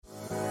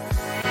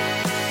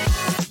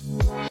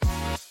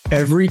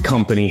Every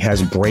company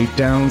has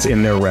breakdowns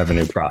in their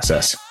revenue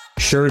process.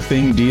 Sure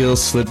thing deals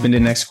slip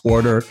into next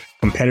quarter,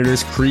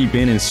 competitors creep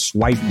in and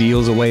swipe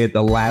deals away at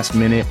the last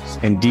minute,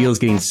 and deals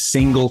getting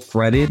single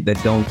threaded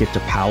that don't get to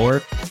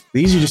power.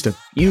 These are just a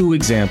few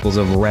examples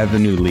of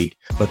revenue leak,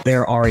 but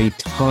there are a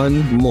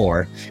ton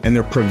more, and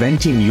they're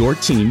preventing your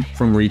team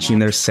from reaching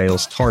their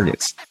sales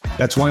targets.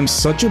 That's why I'm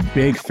such a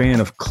big fan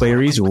of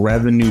Clari's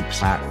revenue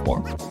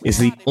platform. It's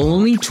the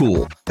only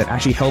tool that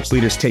actually helps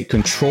leaders take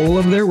control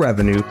of their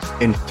revenue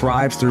and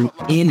thrive through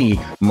any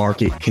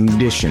market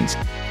conditions,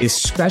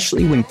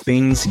 especially when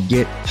things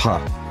get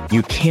tough.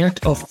 You can't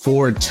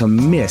afford to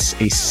miss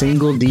a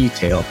single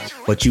detail,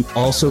 but you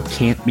also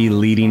can't be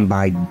leading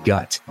by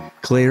gut.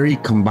 Clari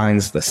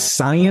combines the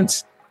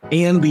science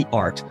and the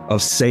art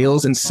of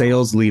sales and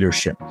sales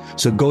leadership.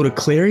 So go to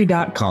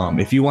Clari.com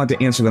if you want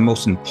to answer the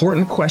most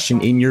important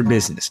question in your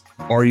business.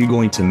 Are you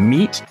going to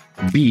meet,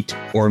 beat,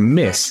 or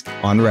miss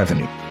on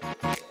revenue?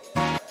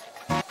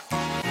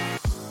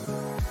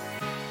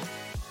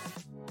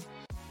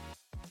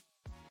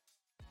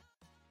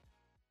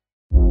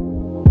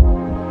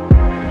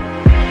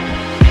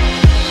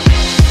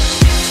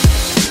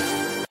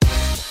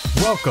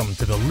 Welcome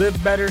to the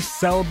Live Better,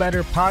 Sell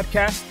Better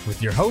podcast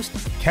with your host,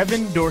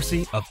 Kevin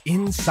Dorsey of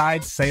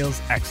Inside Sales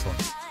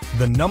Excellence,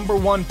 the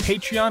 #1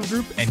 Patreon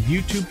group and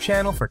YouTube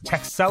channel for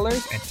tech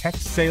sellers and tech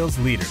sales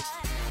leaders,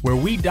 where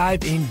we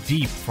dive in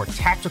deep for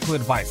tactical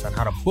advice on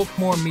how to book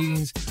more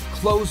meetings,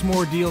 close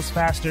more deals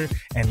faster,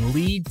 and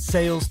lead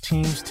sales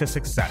teams to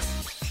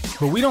success.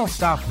 But we don't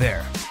stop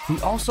there.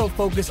 We also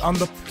focus on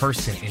the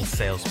person in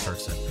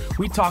salesperson.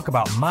 We talk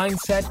about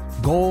mindset,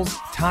 goals,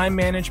 time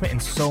management,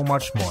 and so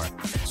much more.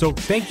 So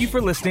thank you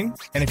for listening.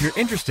 And if you're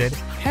interested,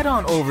 head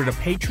on over to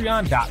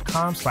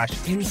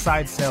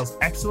patreon.com/inside sales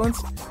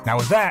excellence. Now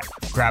with that,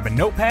 grab a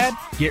notepad,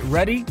 get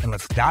ready, and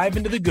let's dive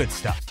into the good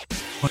stuff.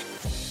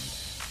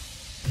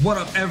 What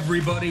up,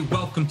 everybody?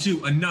 Welcome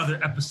to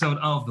another episode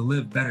of the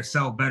Live Better,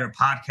 Sell Better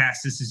podcast.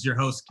 This is your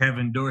host,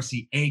 Kevin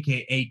Dorsey,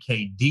 aka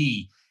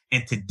KD.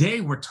 And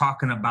today we're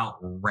talking about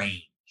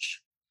range.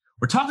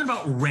 We're talking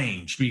about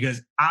range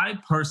because I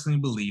personally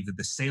believe that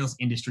the sales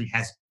industry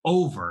has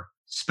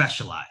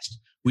over-specialized.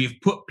 We have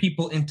put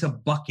people into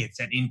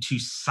buckets and into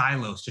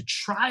silos to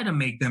try to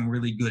make them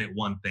really good at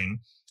one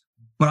thing.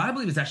 But I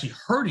believe it's actually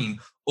hurting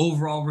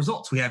overall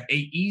results. We have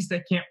AEs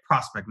that can't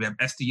prospect. We have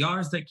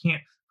SDRs that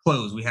can't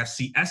close. We have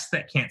CS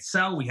that can't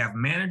sell. We have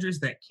managers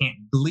that can't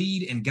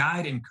lead and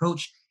guide and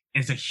coach.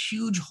 And it's a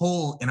huge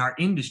hole in our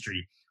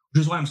industry,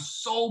 which is why I'm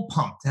so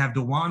pumped to have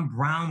DeJuan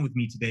Brown with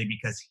me today,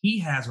 because he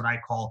has what I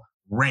call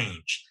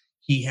range.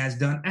 He has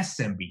done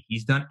SMB,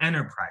 he's done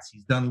enterprise,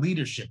 he's done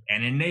leadership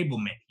and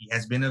enablement. He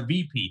has been a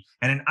VP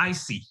and an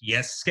IC. He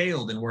has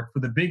scaled and worked for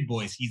the big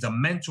boys. He's a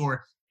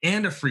mentor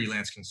and a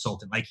freelance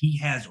consultant. Like, he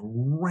has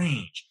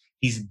range.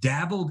 He's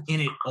dabbled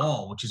in it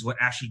all, which is what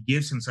actually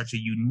gives him such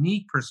a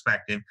unique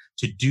perspective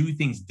to do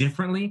things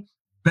differently,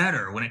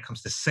 better when it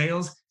comes to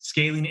sales,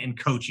 scaling, and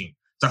coaching.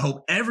 So I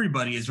hope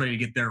everybody is ready to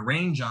get their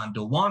range on.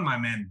 DeJuan, my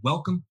man,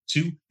 welcome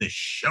to the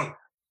show.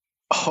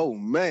 Oh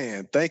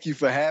man, thank you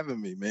for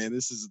having me, man.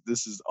 This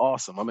is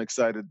awesome. I'm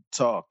excited to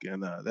talk,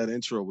 and that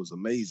intro was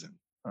amazing.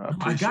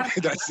 I gotta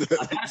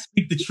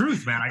speak the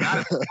truth, man. I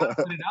gotta put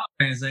it out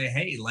there and say,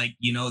 hey, like,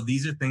 you know,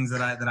 these are things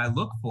that I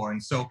look for.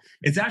 And so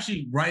it's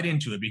actually right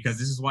into it, because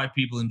this is why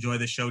people enjoy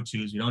the show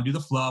too. Is we don't do the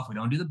fluff, we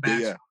don't do the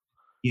back. Yeah.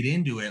 Get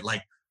into it.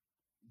 Like,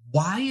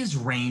 why is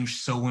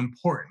range so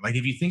important? Like,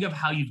 if you think of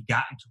how you've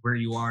gotten to where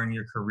you are in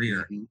your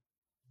career,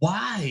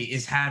 why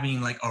is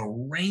having like a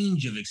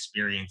range of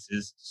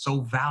experiences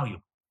so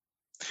valuable?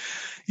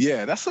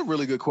 Yeah, that's a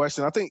really good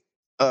question. I think,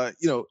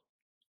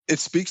 it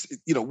speaks,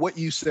 what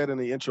you said in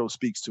the intro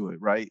speaks to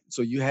it, right?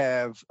 So you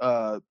have,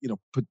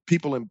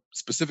 people in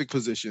specific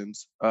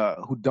positions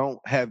who don't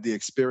have the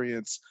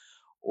experience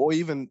or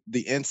even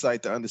the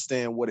insight to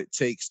understand what it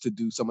takes to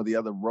do some of the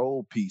other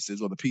role pieces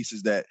or the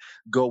pieces that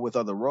go with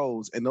other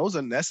roles. And those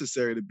are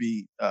necessary to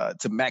be,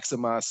 to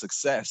maximize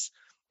success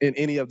in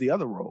any of the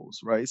other roles,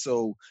 right?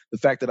 So the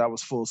fact that I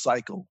was full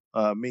cycle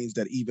means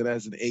that even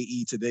as an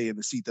AE today in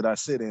the seat that I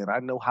sit in, I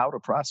know how to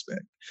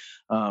prospect.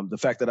 The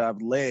fact that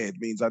I've led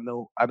means I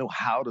know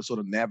how to sort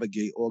of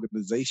navigate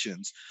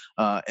organizations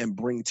and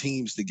bring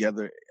teams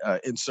together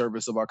in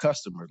service of our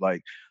customers.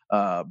 Like,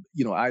 I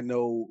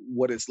know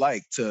what it's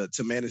like to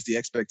manage the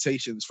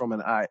expectations from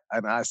an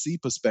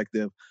IC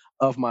perspective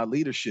of my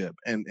leadership,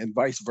 and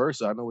vice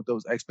versa. I know what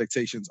those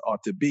expectations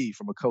ought to be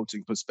from a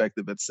coaching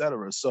perspective, et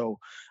cetera. So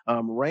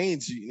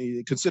range,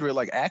 you consider it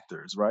like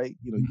actors, right?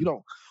 You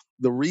don't,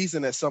 the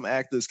reason that some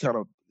actors kind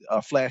of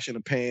flash in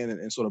the pan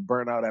and sort of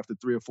burn out after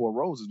 3 or 4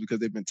 roles is because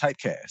they've been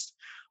typecast.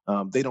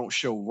 They don't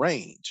show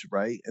range,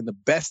 right? And the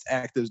best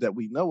actors that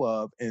we know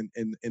of in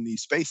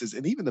these spaces,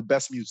 and even the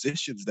best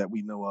musicians that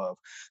we know of,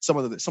 some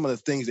of the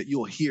things that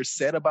you'll hear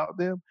said about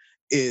them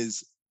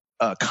is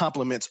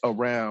compliments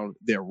around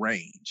their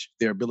range,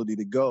 their ability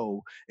to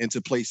go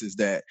into places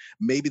that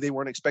maybe they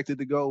weren't expected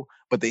to go,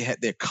 but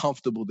they're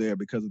comfortable there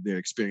because of their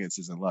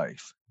experiences in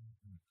life.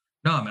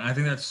 No, man, I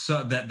think that's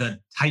that the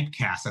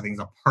typecast, I think, is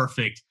a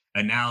perfect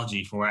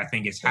analogy for what I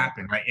think has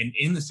happened, right? And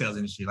in the sales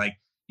industry, like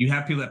you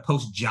have people that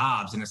post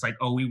jobs and it's like,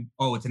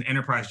 it's an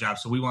enterprise job.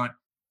 So we want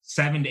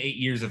 7 to 8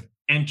 years of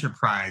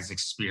enterprise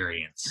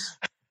experience.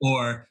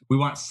 Or we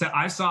want,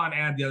 I saw an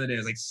ad the other day. It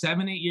was like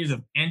 7, 8 years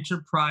of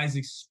enterprise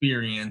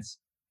experience,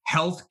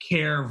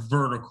 healthcare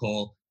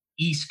vertical,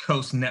 East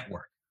Coast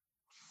network.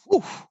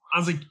 Oof. I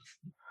was like,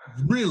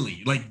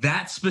 really? Like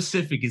that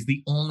specific is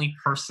the only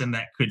person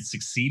that could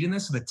succeed in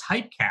this? So the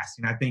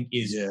typecasting, I think,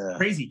 is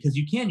crazy because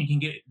you can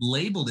get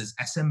labeled as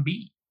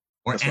SMB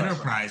or That's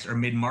enterprise or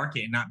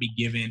mid-market and not be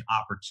given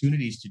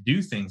opportunities to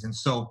do things. And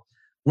so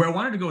where I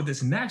wanted to go with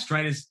this next,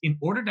 right, is in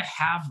order to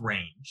have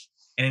range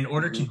and in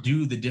order to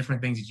do the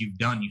different things that you've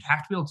done, you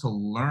have to be able to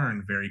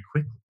learn very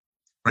quickly,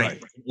 right?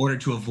 In order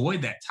to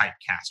avoid that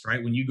typecast,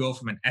 right? When you go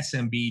from an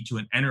SMB to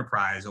an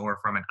enterprise or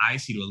from an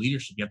IC to a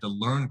leadership, you have to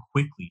learn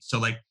quickly. So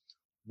like,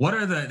 what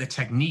are the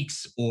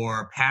techniques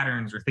or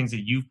patterns or things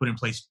that you've put in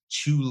place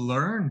to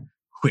learn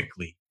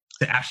quickly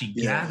to actually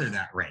gather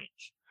that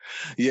range?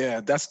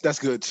 Yeah, that's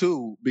good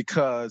too,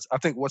 because I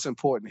think what's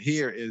important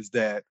here is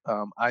that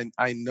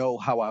I know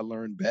how I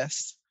learn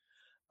best.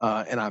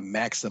 And I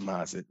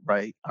maximize it,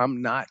 right?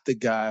 I'm not the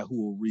guy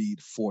who will read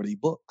 40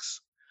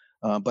 books,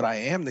 but I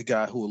am the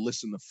guy who will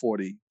listen to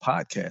 40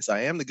 podcasts.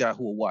 I am the guy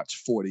who will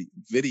watch 40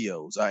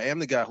 videos. I am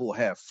the guy who will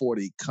have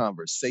 40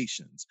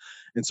 conversations.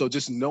 And so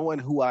just knowing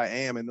who I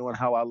am and knowing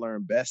how I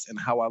learn best and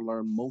how I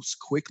learn most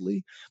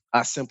quickly,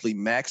 I simply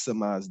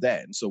maximize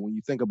that. And so when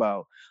you think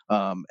about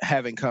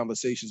having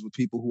conversations with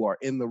people who are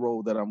in the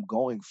role that I'm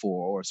going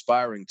for or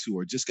aspiring to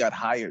or just got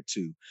hired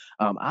to,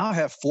 I'll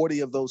have 40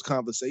 of those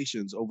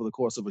conversations over the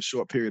course of a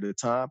short period of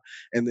time.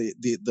 And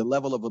the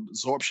level of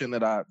absorption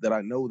that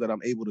I know that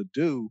I'm able to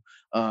do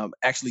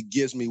actually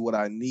gives me what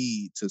I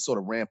need to sort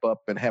of ramp up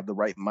and have the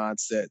right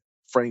mindset,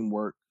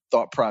 framework,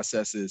 thought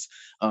processes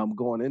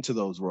going into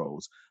those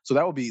roles. So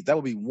that would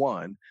be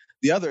one.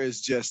 The other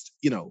is just,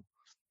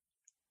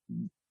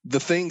 the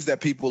things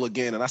that people,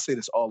 again, and I say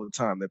this all the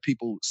time, that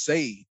people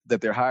say that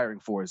they're hiring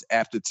for is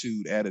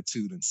aptitude,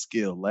 attitude, and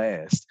skill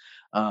last.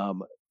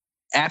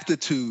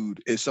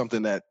 Aptitude is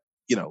something that,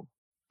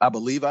 I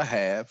believe I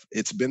have.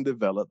 It's been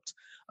developed.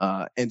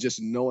 And just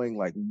knowing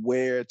like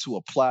where to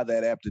apply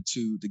that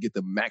aptitude to get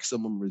the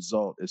maximum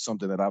result is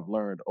something that I've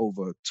learned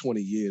over 20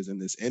 years in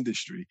this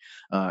industry.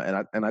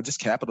 And I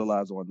just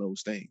capitalize on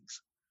those things.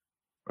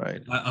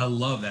 Right. I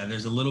love that.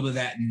 There's a little bit of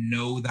that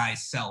know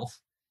thyself.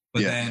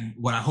 But then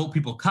what I hope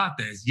people caught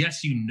there is,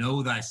 yes, you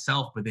know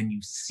thyself, but then you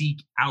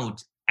seek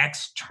out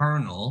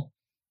external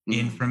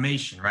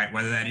information, right?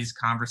 Whether that is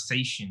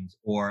conversations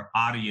or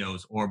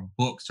audios or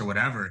books or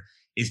whatever,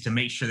 is to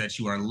make sure that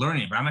you are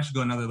learning. But I'm actually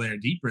going another layer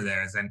deeper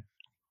there is then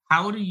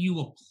how do you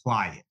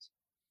apply it?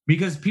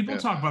 Because people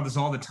talk about this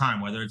all the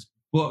time, whether it's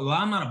book. Well,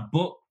 I'm not a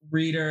book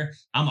reader.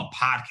 I'm a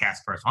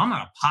podcast person. I'm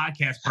not a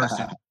podcast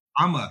person.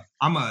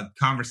 I'm a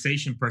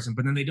conversation person,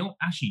 but then they don't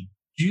actually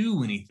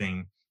do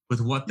anything with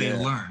what they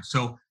learn.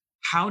 So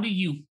how do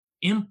you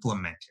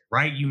implement it,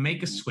 right? You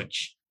make a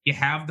switch. You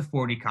have the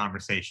 40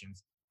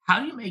 conversations.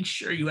 How do you make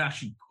sure you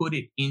actually put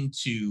it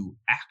into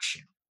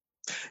action?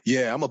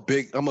 Yeah, I'm a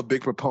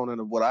big proponent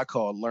of what I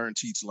call learn,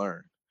 teach,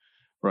 learn.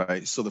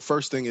 Right. So the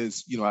first thing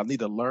is, I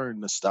need to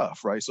learn the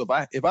stuff. Right. So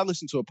if I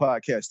listen to a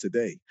podcast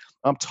today,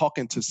 I'm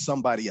talking to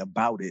somebody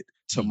about it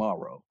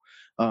tomorrow.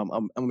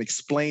 I'm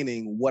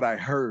explaining what I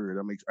heard.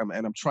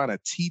 I'm trying to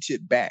teach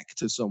it back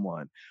to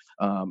someone.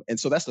 And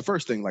so that's the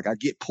first thing. Like I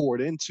get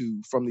poured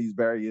into from these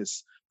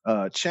various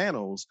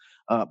channels,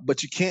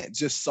 but you can't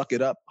just suck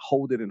it up,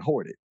 hold it, and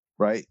hoard it.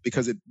 Right.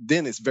 Because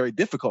then it's very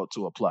difficult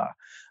to apply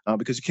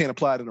because you can't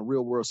apply it in a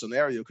real world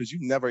scenario because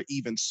you've never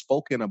even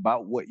spoken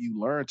about what you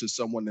learned to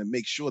someone and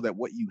make sure that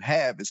what you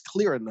have is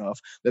clear enough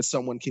that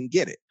someone can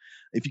get it.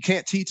 If you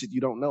can't teach it, you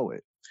don't know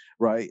it.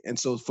 Right. And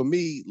so for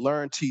me,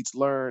 learn, teach,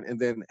 learn, and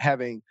then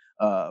having,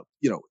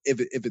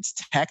 if it's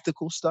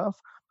tactical stuff,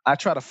 I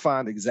try to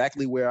find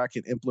exactly where I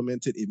can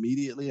implement it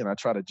immediately. And I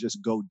try to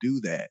just go do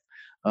that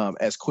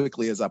as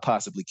quickly as I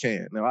possibly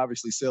can. Now,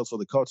 obviously, Sales for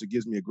the Culture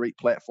gives me a great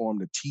platform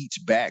to teach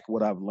back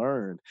what I've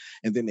learned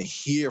and then to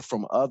hear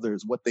from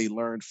others what they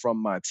learned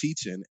from my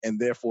teaching and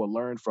therefore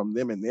learn from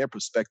them and their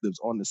perspectives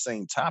on the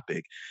same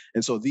topic.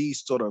 And so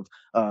these sort of,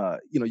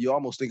 you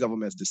almost think of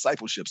them as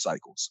discipleship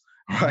cycles,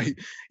 right?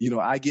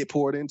 I get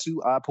poured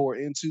into, I pour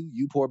into,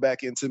 you pour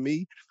back into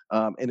me.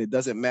 And it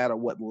doesn't matter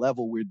what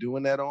level we're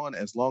doing that on,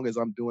 as long as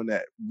I'm doing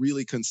that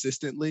really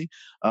consistently,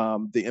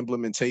 the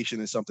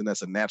implementation is something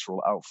that's a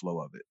natural outflow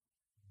of it.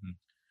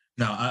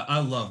 No, I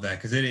love that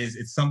because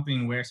it's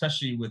something where,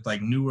 especially with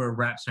like newer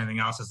reps or anything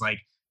else, it's like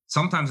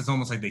sometimes it's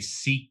almost like they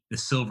seek the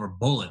silver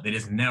bullet. They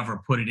just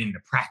never put it into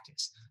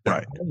practice.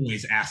 They're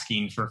always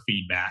asking for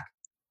feedback,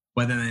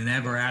 but then they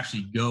never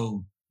actually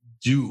go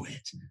do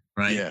it.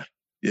 Right. Yeah.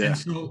 And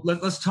so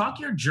let's talk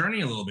your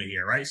journey a little bit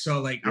here. Right.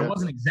 So like I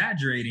wasn't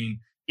exaggerating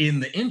in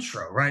the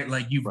intro, right?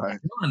 Like you've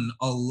done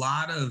a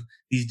lot of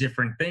these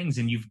different things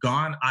and you've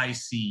gone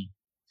IC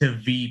to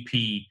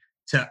VP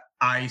to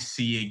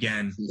IC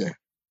again. Yeah.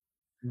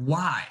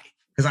 Why?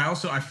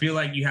 Because I feel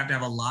like you have to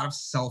have a lot of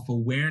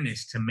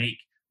self-awareness to make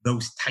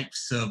those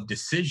types of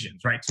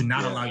decisions, right? To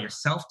not allow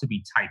yourself to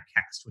be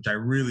typecast, which I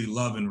really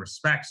love and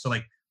respect. So,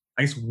 like,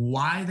 I guess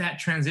why that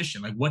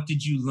transition? Like, what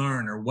did you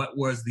learn, or what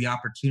was the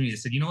opportunity that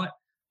said, you know what,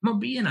 I'm gonna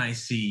be an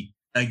IC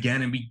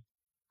again and be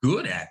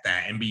good at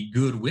that and be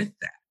good with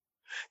that?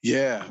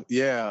 Yeah.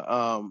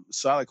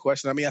 Solid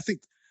question. I mean, I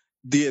think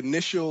the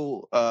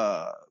initial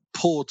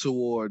pull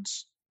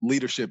towards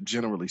leadership,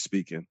 generally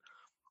speaking,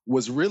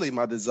 was really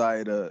my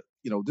desire to,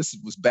 this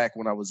was back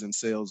when I was in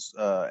sales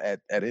at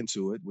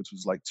Intuit, which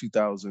was like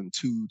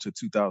 2002 to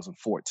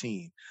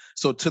 2014.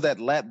 So to that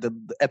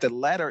at the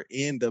latter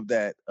end of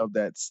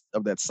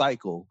that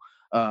cycle,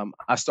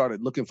 I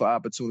started looking for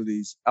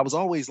opportunities. I was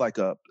always like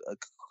a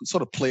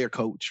sort of player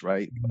coach,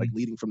 right? Like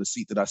leading from the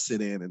seat that I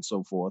sit in and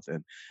so forth,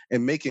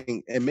 and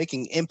making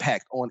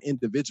impact on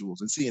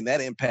individuals and seeing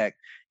that impact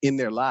in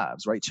their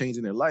lives, right?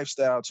 Changing their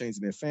lifestyle,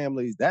 changing their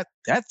families. That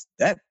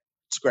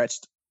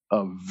scratched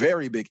a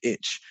very big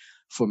itch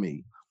for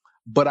me.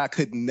 But I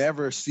could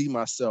never see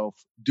myself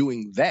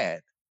doing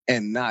that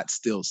and not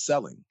still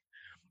selling.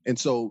 And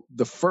so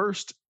the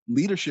first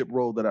leadership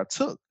role that I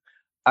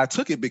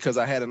took it because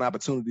I had an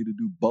opportunity to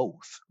do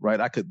both, right?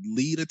 I could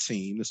lead a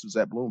team. This was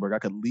at Bloomberg. I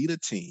could lead a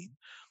team.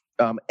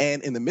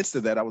 And in the midst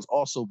of that, I was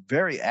also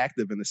very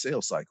active in the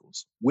sales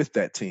cycles with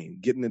that team,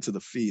 getting into the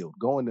field,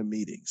 going to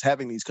meetings,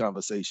 having these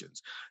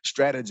conversations,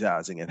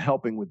 strategizing and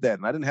helping with that.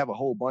 And I didn't have a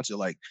whole bunch of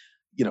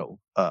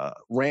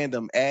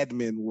random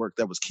admin work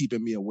that was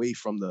keeping me away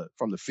from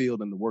the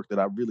field and the work that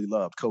I really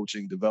loved: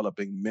 coaching,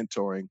 developing,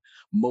 mentoring,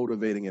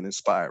 motivating, and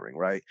inspiring,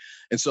 right?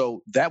 And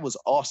so that was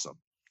awesome.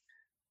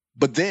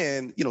 But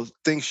then,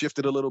 things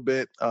shifted a little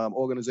bit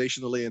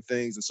organizationally and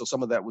things. And so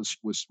some of that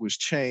was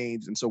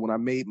changed. And so when I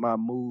made my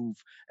move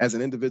as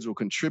an individual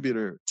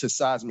contributor to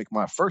Seismic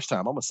my first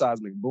time, I'm a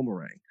Seismic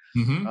boomerang.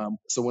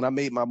 So when I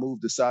made my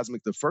move to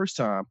Seismic the first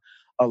time,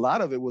 a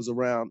lot of it was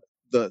around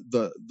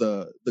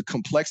the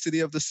complexity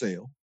of the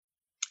sale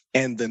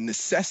and the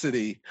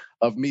necessity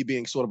of me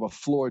being sort of a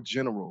floor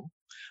general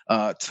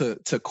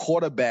to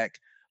quarterback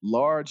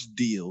large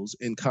deals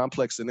in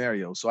complex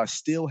scenarios. So I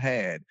still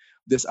had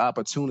this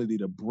opportunity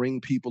to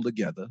bring people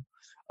together,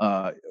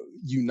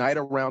 unite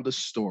around a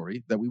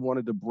story that we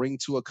wanted to bring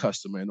to a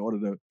customer in order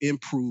to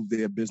improve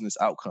their business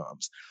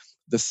outcomes.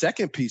 The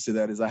second piece of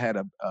that is I had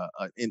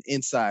an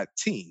inside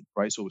team,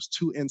 right? So it was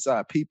two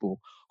inside people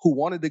who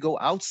wanted to go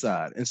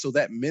outside. And so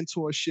that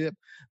mentorship,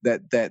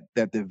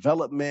 that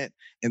development,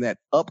 and that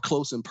up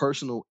close and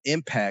personal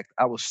impact,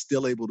 I was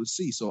still able to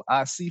see. So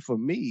IC for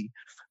me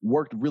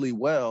worked really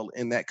well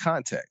in that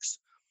context.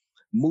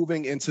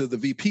 Moving into the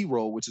VP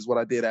role, which is what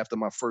I did after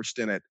my first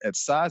stint at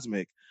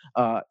Seismic,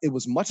 it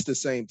was much the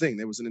same thing.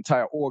 There was an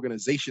entire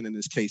organization in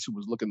this case who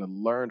was looking to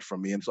learn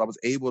from me. And so I was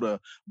able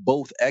to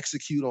both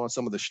execute on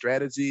some of the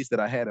strategies that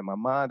I had in my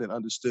mind and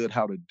understood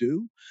how to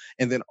do,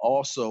 and then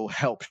also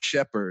help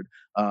shepherd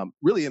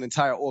really an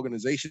entire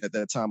organization at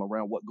that time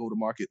around what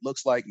go-to-market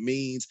looks like,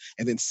 means,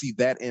 and then see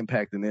that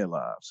impact in their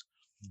lives.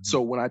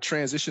 So when I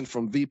transitioned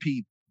from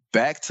VP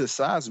back to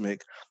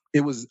Seismic,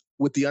 it was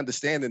with the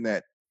understanding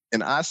that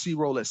an IC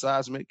role at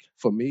Seismic,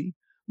 for me,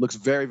 looks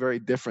very, very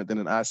different than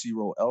an IC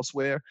role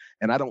elsewhere.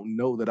 And I don't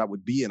know that I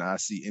would be an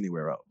IC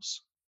anywhere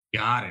else.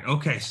 Got it.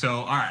 Okay. So,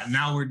 all right.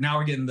 Now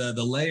we're getting the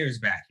layers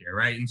back here,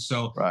 right? And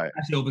so right.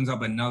 Actually opens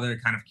up another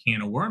kind of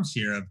can of worms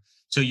here.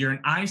 So you're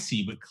an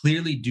IC, but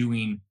clearly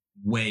doing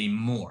way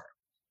more,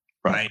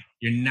 right?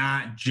 You're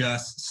not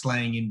just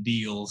slanging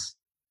deals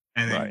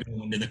and then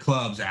going to the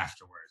clubs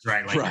afterwards,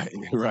 right?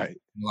 Right.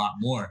 A lot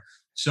more.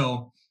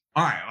 So,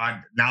 all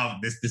right, now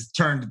this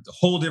turned a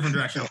whole different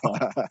direction.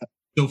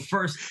 So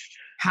first,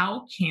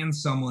 how can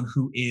someone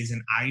who is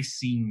an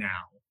IC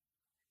now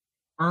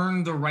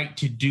earn the right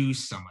to do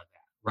some of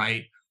that,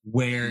 right?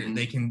 Where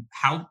they can,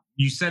 how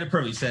you said it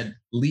perfectly, you said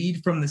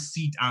lead from the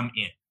seat I'm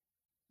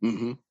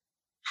in.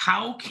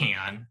 How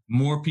can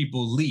more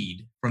people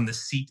lead from the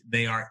seat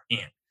they are in?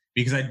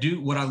 Because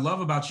what I love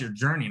about your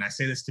journey, and I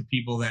say this to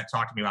people that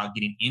talk to me about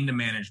getting into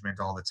management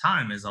all the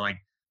time, is like,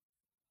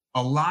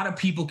 a lot of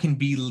people can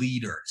be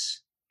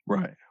leaders.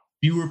 Right.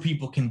 Fewer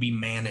people can be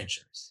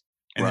managers.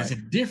 And there's a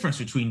difference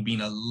between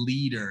being a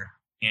leader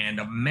and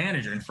a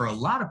manager. And for a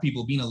lot of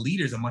people, being a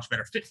leader is a much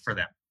better fit for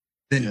them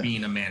than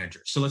being a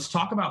manager. So let's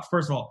talk about,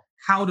 first of all,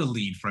 how to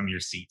lead from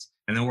your seat.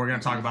 And then we're going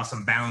to talk about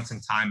some balance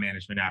and time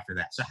management after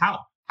that. So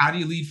how do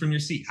you lead from your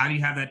seat? How do you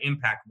have that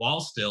impact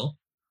while still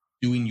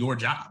doing your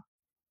job?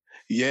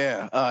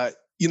 Yeah.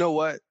 You know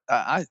what?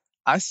 I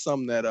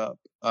sum that up.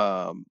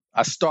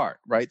 I start,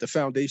 right? The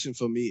foundation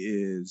for me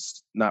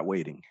is not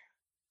waiting,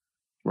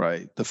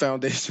 right? The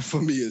foundation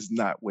for me is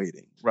not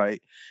waiting,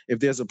 right? If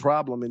there's a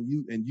problem and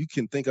you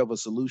can think of a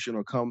solution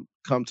or come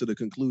to the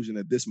conclusion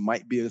that this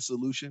might be a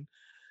solution,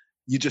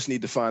 you just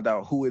need to find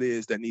out who it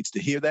is that needs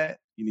to hear that.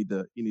 You need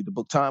to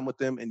book time with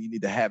them, and you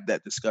need to have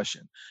that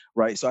discussion,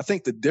 right? So I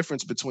think the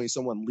difference between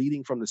someone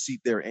leading from the seat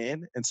they're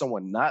in and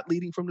someone not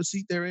leading from the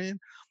seat they're in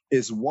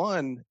is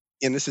one.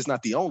 And this is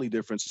not the only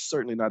difference, it's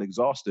certainly not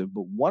exhaustive,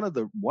 but one of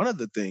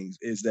the things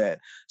is that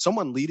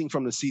someone leading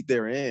from the seat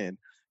they're in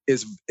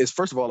is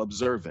first of all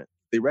observant,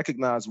 They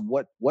recognize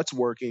what's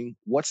working,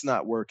 what's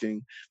not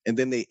working, and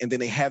then they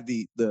have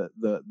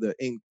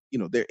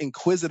they're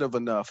inquisitive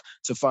enough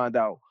to find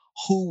out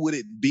who would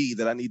it be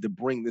that I need to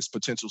bring this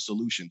potential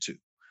solution to,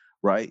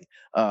 right?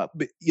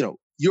 But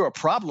you're a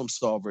problem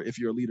solver if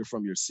you're a leader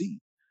from your seat,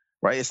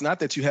 right? It's not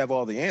that you have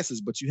all the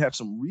answers, but you have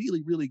some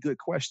really, really good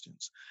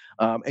questions.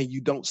 And you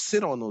don't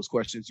sit on those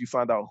questions. You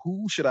find out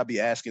who should I be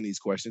asking these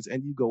questions,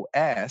 and you go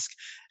ask,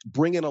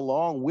 bringing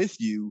along with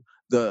you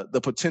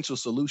the potential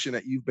solution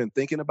that you've been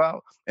thinking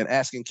about, and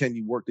asking, can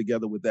you work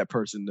together with that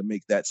person to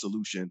make that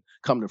solution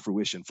come to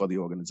fruition for the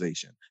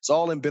organization? It's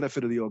all in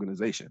benefit of the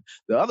organization.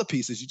 The other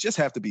piece is you just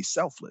have to be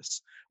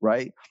selfless,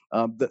 right?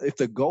 If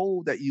the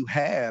goal that you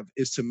have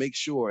is to make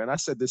sure, and I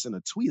said this in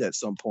a tweet at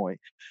some point,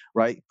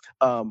 right?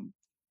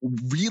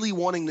 Really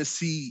wanting to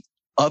see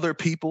other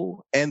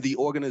people and the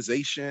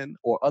organization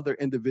or other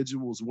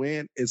individuals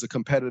win is a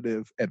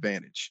competitive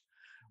advantage,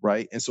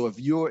 right? And so if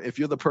you're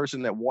the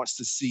person that wants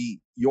to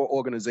see your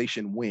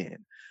organization win,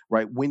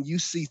 right, when you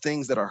see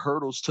things that are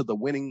hurdles to the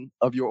winning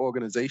of your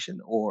organization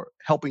or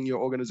helping your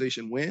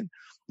organization win,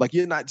 like,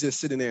 you're not just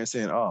sitting there and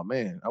saying, oh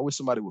man, I wish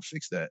somebody would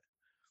fix that.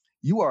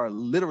 You are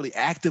literally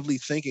actively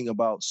thinking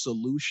about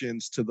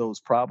solutions to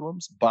those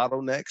problems,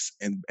 bottlenecks,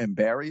 and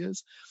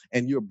barriers,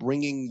 and you're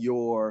bringing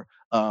your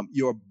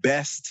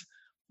best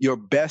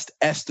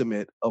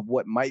estimate of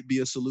what might be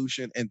a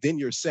solution, and then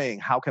you're saying,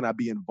 how can I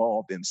be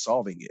involved in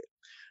solving it?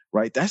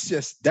 Right? That's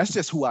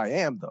just who I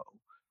am, though.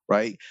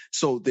 Right?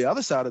 So the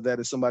other side of that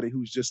is somebody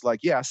who's just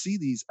like, yeah, I see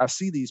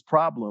these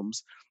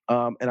problems,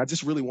 and I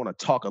just really want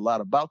to talk a lot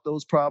about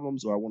those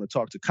problems, or I want to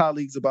talk to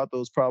colleagues about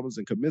those problems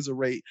and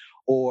commiserate,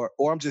 or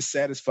I'm just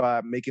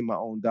satisfied making my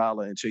own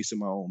dollar and chasing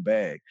my own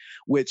bag,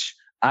 which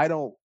I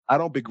don't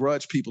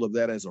begrudge people of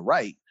that as a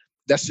right.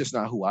 That's just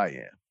not who I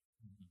am.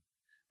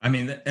 I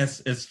mean,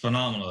 it's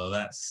phenomenal,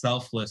 that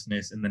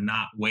selflessness and the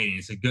not waiting.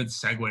 It's a good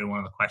segue to one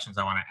of the questions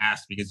I want to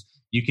ask, because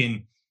you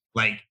can,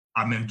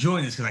 I'm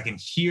enjoying this because I can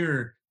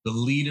hear the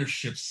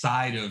leadership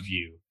side of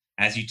you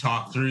as you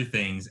talk through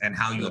things and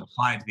how you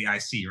apply it to the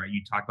IC, right?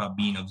 You talk about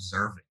being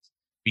observant,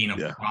 being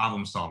a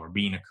problem solver,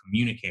 being a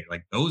communicator.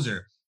 Like, those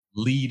are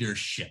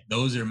leadership.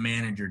 Those are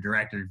manager,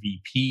 director,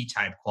 VP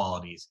type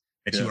qualities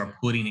that you are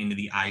putting into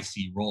the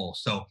IC role.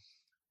 So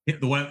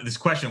this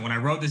question, when I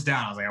wrote this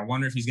down, I was like, I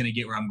wonder if he's going to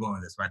get where I'm going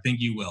with this, but I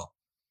think you will.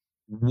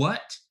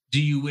 What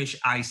do you wish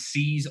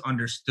ICs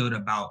understood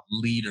about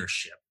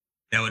leadership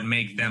that would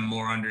make them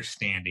more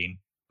understanding?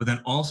 But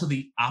then also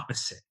the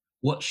opposite.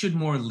 What should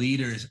more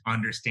leaders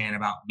understand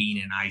about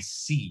being an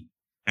IC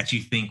that you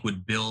think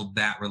would build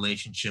that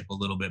relationship a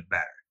little bit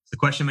better? Does the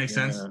question make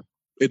sense?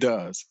 It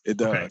does. It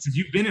does. Okay, because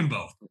you've been in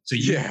both. So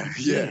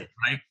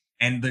right?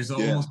 And there's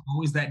almost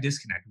always that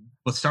disconnect.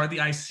 Let's start the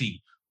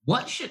IC.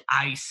 What should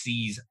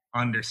ICs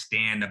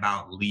understand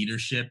about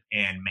leadership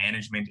and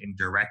management and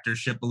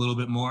directorship a little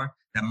bit more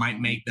that might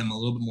make them a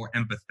little bit more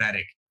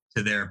empathetic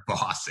to their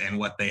boss and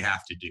what they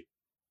have to do?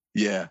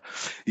 Yeah.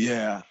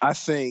 I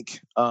think,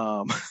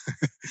 for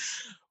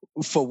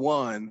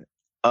one,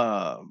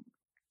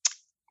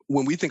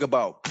 when we think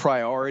about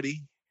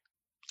priority,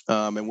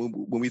 and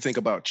when we think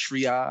about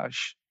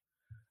triage,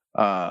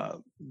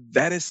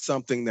 that is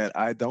something that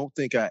I don't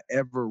think I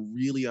ever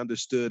really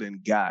understood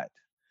and got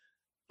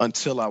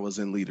until I was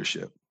in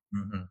leadership.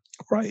 Mm-hmm.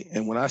 Right.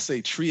 And when I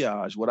say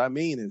triage, what I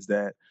mean is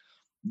that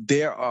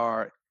there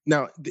are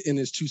now, and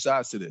there's two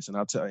sides to this, and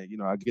I'll tell you,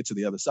 I'll get to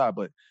the other side.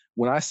 But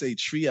when I say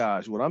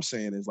triage, what I'm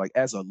saying is, like,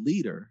 as a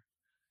leader,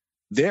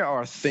 there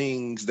are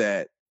things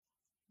that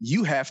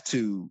you have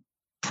to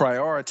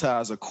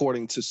prioritize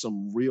according to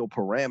some real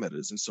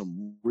parameters and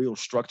some real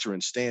structure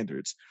and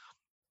standards.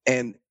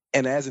 And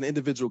as an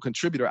individual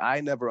contributor,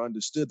 I never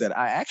understood that.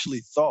 I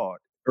actually thought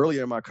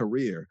earlier in my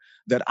career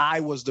that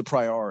I was the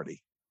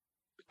priority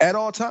at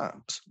all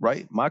times,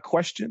 right? My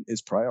question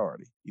is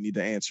priority. You need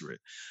to answer it.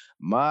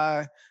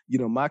 My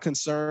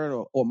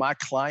concern or my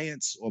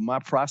clients or my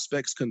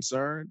prospect's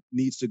concern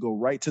needs to go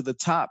right to the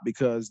top,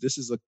 because this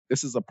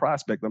is a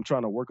prospect. I'm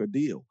trying to work a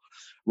deal,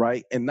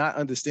 right? And not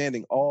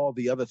understanding all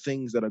the other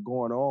things that are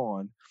going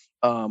on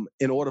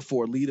in order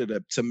for a leader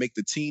to make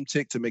the team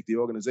tick, to make the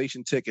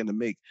organization tick, and to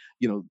make,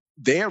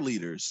 their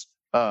leaders,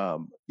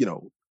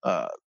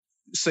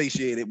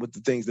 satiated with the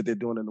things that they're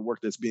doing and the work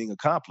that's being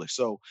accomplished.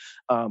 So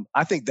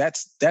I think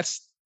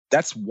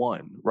that's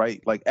one,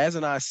 right? Like, as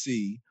an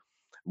IC,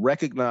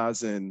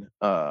 recognizing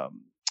the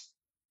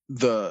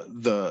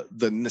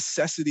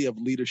necessity of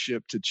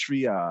leadership to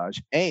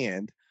triage,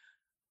 and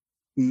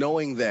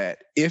knowing that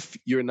if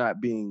you're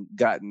not being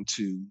gotten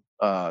to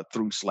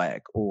through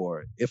Slack,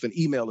 or if an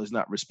email is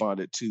not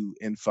responded to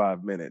in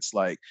 5 minutes,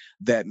 like,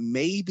 that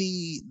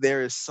maybe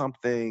there is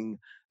something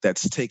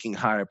that's taking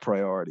higher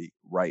priority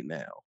right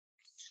now.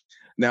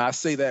 Now, I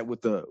say that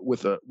with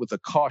a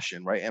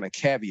caution, right, and a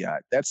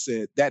caveat. That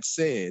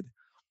said,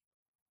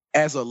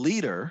 as a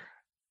leader,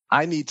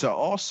 I need to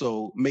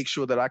also make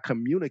sure that I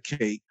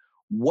communicate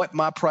what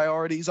my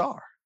priorities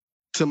are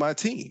to my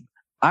team.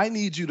 I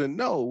need you to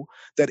know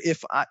that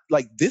if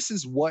this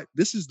is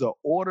the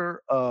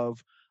order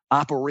of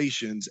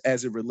operations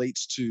as it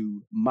relates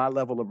to my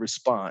level of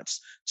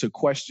response to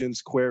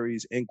questions,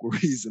 queries,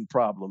 inquiries, and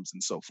problems,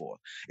 and so forth.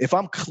 If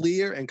I'm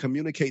clear and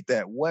communicate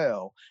that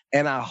well,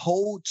 and I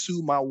hold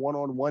to my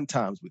one-on-one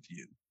times with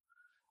you,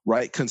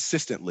 right,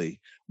 consistently,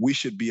 we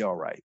should be all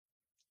right,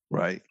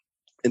 right?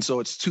 And so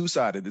it's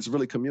two-sided. It's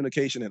really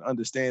communication and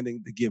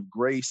understanding to give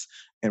grace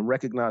and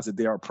recognize that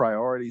there are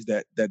priorities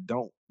that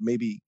don't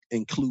maybe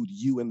include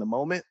you in the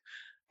moment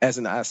as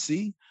an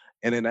IC,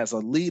 and then as a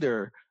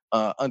leader,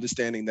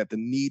 understanding that the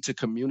need to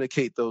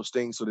communicate those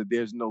things so that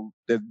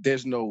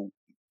there's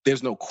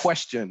no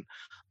question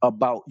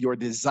about your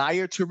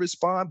desire to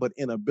respond, but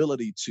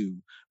inability to,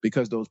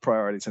 because those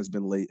priorities have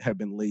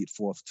been laid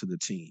forth to the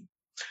team.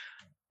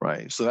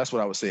 Right. So that's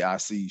what I would say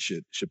IC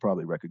should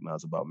probably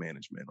recognize about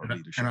management or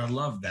leadership. And I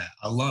love that.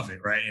 I love it.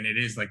 Right. And it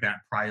is like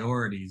that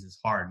priorities is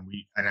hard.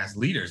 And as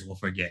leaders, we'll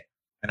forget.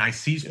 And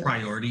IC's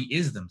priority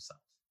is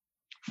themselves.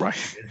 Right.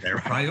 It's their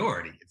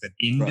priority. It's an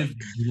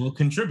individual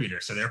contributor.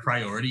 So their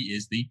priority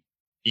is the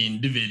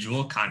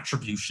individual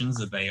contributions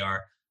that they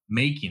are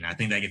making. I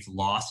think that gets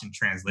lost in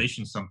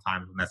translation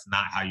sometimes when that's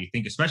not how you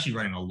think, especially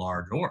running a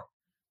large org.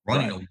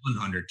 Running a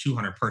 100,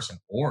 200 person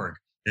org,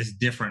 there's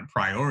different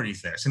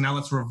priorities there. So now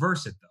let's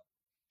reverse it though.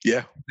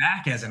 Yeah.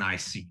 Back as an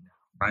IC now,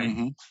 right?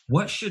 Mm-hmm.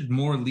 What should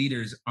more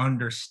leaders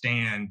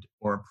understand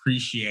or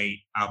appreciate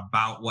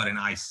about what an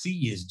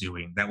IC is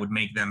doing that would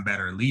make them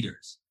better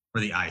leaders for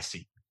the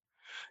IC?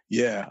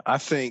 Yeah, I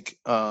think,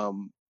 I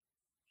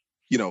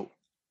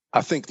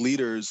think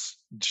leaders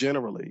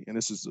generally, and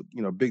this is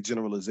a big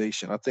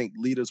generalization, I think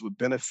leaders would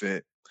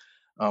benefit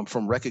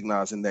from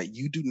recognizing that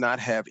you do not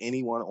have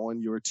anyone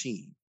on your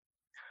team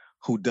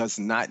who does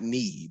not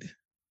need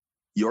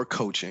your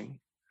coaching,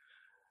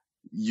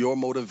 your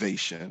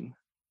motivation,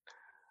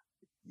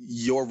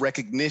 your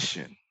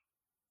recognition.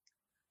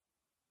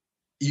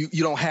 You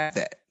don't have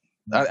that.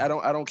 I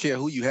don't care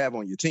who you have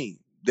on your team.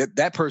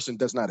 That person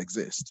does not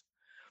exist.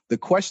 The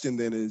question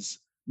then is,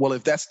 well,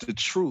 if that's the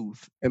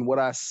truth, and what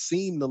I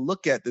seem to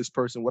look at this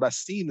person, what I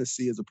seem to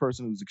see is a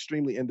person who's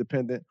extremely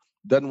independent,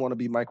 doesn't want to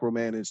be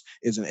micromanaged,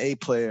 is an A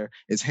player,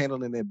 is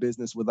handling their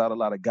business without a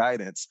lot of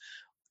guidance.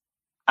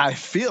 I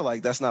feel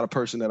like that's not a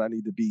person that I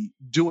need to be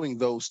doing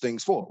those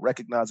things for,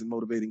 recognizing,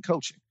 motivating,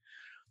 coaching.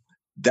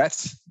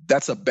 That's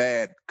a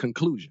bad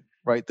conclusion,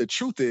 right? The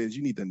truth is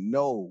you need to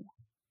know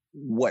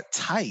what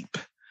type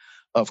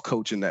of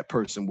coaching that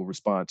person will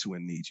respond to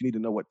and need. You need to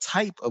know what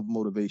type of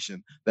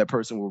motivation that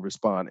person will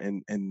respond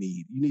and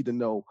need. You need to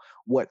know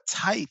what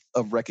type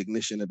of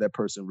recognition that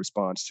person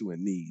responds to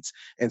and needs.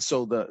 And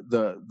so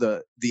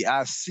the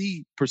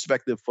IC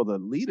perspective for the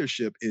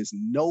leadership is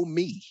know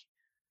me.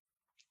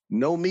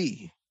 Know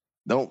me.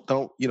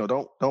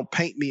 Don't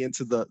paint me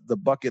into the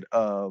bucket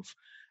of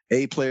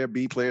A player,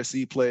 B player,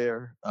 C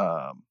player,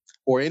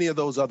 or any of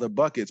those other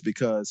buckets,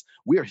 because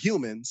we're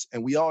humans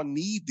and we all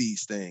need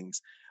these things,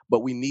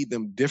 but we need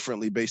them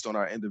differently based on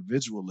our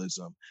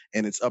individualism.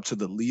 And it's up to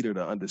the leader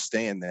to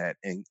understand that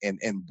and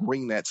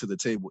bring that to the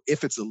table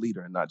if it's a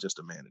leader and not just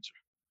a manager.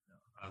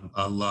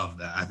 I love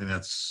that. I think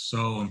that's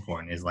so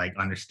important, is like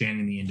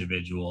understanding the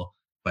individual,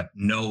 but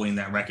knowing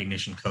that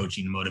recognition,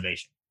 coaching,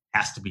 motivation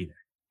has to be there.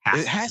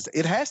 It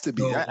has to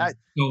be.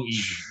 So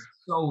easy.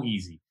 So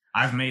easy.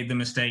 I've made the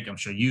mistake. I'm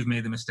sure you've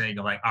made the mistake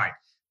of like, all right,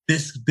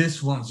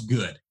 this one's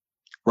good.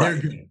 Right.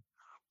 They're good.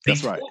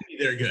 That's right.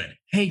 They're good.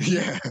 Hey,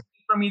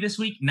 for me this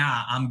week?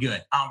 Nah, I'm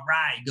good. All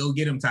right, go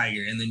get him,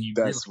 Tiger. And then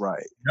that's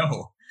right.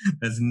 No,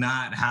 that's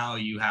not how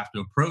you have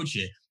to approach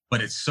it.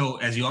 But it's so,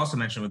 as you also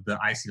mentioned with the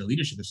IC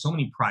leadership, there's so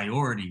many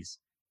priorities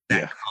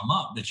that come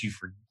up that you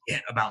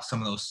forget about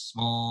some of those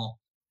small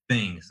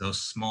things, those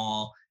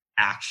small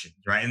actions,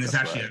 right? And this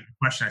That's actually a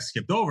question I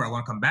skipped over, I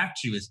want to come back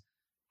to, is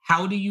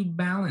how do you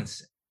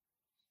balance it?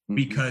 Mm-hmm.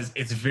 Because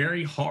it's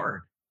very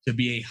hard to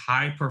be a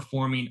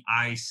high-performing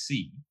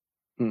IC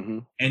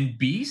and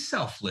be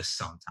selfless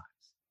sometimes.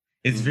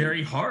 It's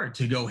very hard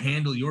to go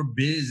handle your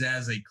biz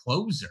as a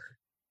closer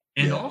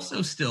and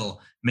also still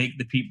make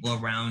the people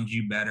around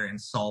you better and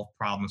solve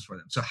problems for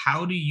them. So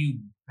how do you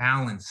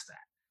balance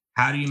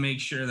that? How do you make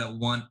sure that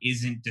one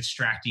isn't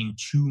distracting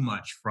too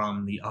much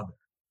from the other?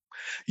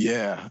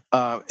 Yeah.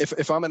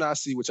 If I'm an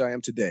IC, which I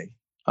am today,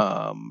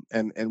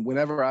 and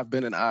whenever I've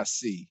been an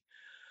IC,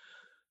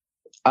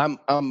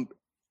 I'm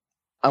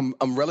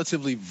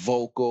relatively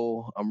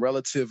vocal. I'm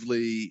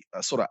relatively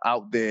sort of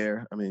out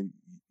there. I mean,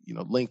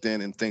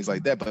 LinkedIn and things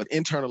like that. But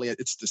internally,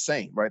 it's the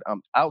same, right?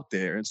 I'm out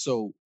there, and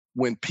so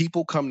when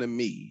people come to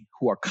me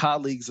who are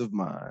colleagues of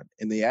mine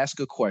and they ask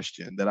a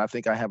question that I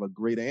think I have a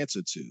great answer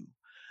to,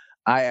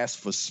 I ask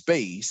for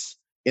space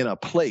in a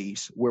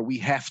place where we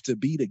have to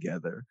be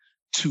together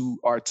to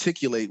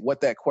articulate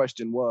what that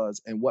question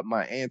was and what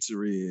my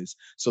answer is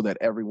so that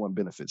everyone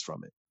benefits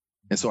from it.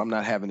 And so I'm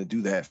not having to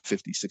do that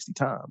 50, 60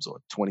 times or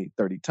 20,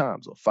 30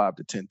 times or 5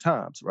 to 10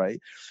 times, right?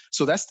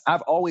 So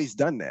I've always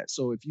done that.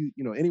 So if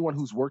anyone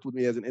who's worked with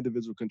me as an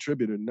individual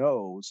contributor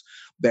knows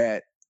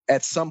that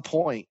at some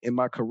point in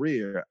my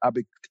career,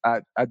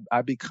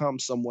 I become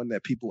someone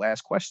that people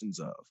ask questions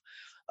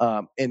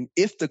of. And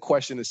if the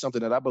question is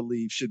something that I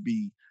believe should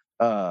be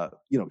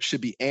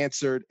should be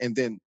answered. And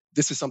then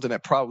this is something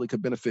that probably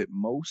could benefit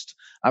most.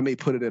 I may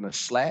put it in a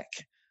Slack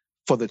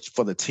for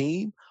the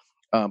team.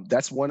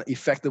 That's one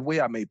effective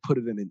way. I may put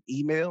it in an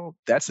email.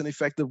 That's an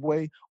effective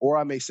way. Or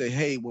I may say,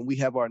 hey, when we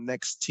have our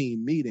next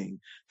team meeting,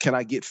 can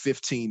I get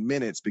 15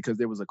 minutes? Because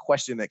there was a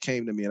question that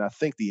came to me, and I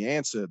think the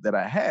answer that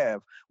I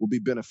have will be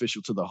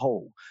beneficial to the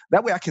whole.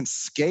 That way I can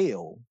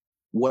scale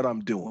what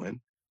I'm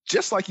doing.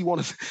 Just like you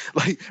want to,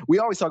 like we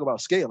always talk about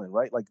scaling,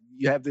 right? Like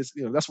you have this,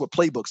 that's what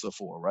playbooks are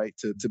for, right?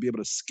 To be able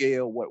to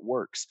scale what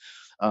works.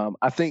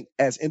 I think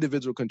as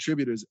individual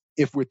contributors,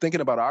 if we're thinking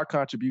about our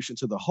contribution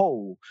to the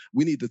whole,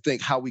 we need to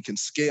think how we can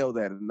scale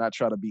that and not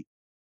try to be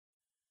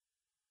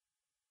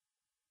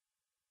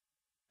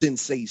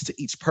says to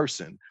each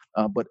person,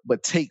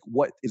 but take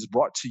what is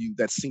brought to you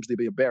that seems to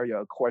be a barrier,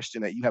 a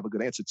question that you have a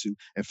good answer to,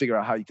 and figure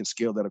out how you can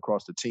scale that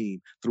across the team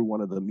through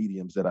one of the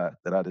mediums that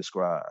I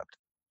described.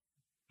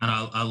 And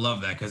I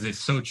love that because it's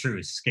so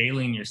true.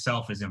 Scaling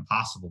yourself is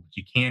impossible, but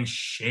you can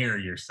share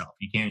yourself.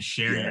 You can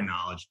share your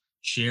knowledge,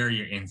 share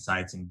your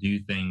insights, and do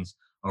things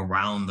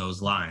around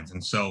those lines.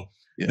 And so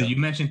you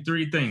mentioned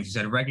three things. You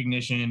said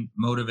recognition,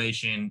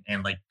 motivation,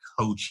 and like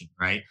coaching,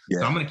 right? Yeah.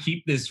 So I'm going to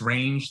keep this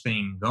range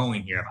thing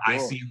going here of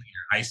IC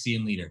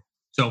and leader.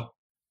 So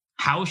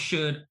how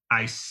should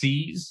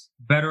ICs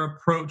better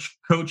approach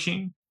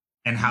coaching?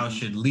 And how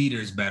should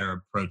leaders better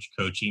approach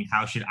coaching?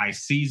 How should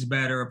ICs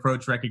better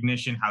approach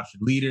recognition? How should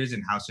leaders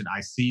and how should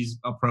ICs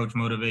approach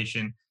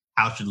motivation?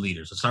 How should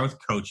leaders? Let's start with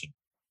coaching.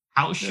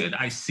 How should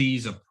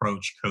ICs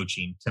approach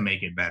coaching to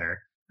make it better?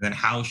 And then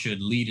how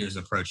should leaders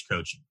approach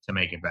coaching to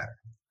make it better?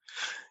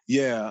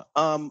 Yeah.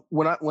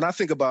 When I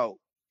think about,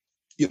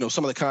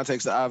 some of the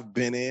contexts that I've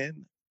been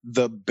in,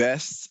 the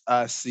best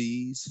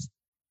ICs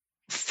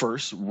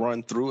first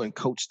run through and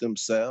coach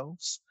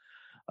themselves.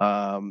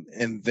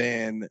 And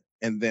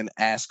then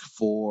ask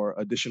for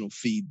additional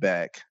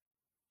feedback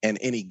and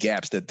any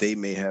gaps that they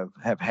may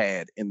have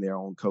had in their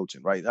own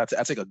coaching, right?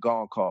 I take a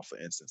gong call, for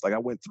instance. Like I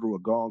went through a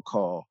gong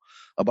call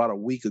about a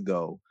week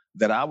ago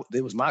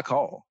it was my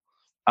call.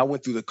 I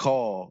went through the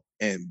call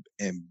and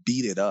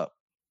beat it up.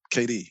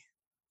 KD,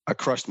 I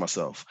crushed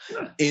myself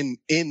in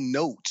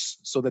notes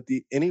so that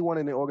anyone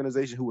in the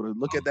organization who would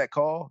look at that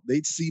call,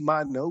 they'd see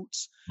my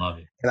notes. Love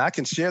it. And I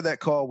can share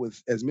that call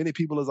with as many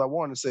people as I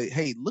want and say,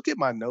 hey, look at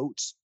my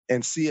notes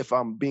and see if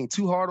I'm being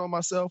too hard on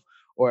myself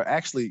or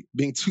actually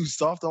being too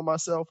soft on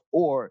myself,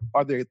 or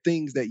are there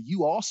things that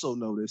you also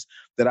notice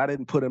that I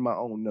didn't put in my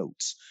own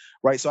notes,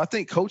 right? So I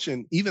think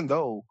coaching, even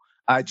though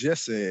I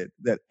just said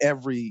that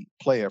every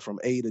player from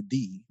A to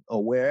D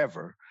or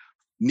wherever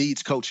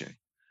needs coaching,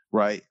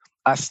 right?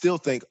 I still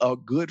think a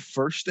good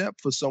first step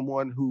for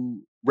someone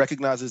who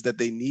recognizes that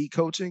they need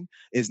coaching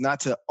is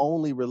not to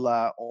only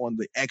rely on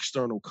the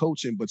external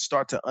coaching, but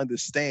start to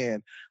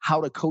understand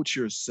how to coach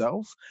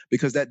yourself,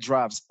 because that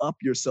drives up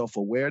your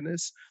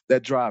self-awareness,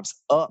 that drives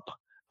up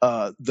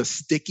the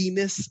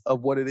stickiness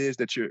of what it is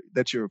that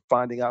you're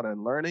finding out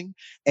and learning,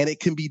 and it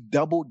can be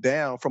doubled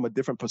down from a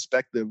different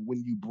perspective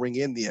when you bring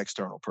in the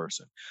external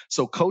person.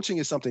 So coaching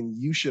is something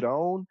you should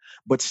own,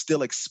 but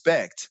still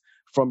expect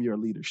from your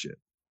leadership.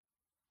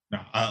 No,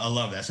 I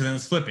love that. So then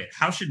let's flip it.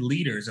 How should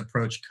leaders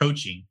approach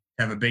coaching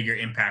to have a bigger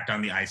impact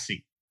on the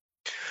IC?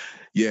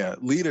 Yeah,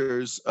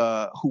 leaders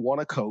who want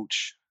to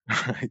coach,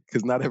 right?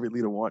 Because not every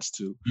leader wants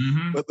to,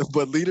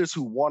 but leaders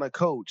who want to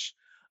coach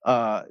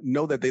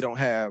know that they don't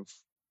have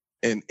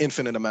an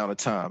infinite amount of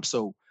time.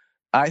 So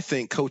I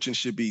think coaching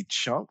should be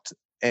chunked,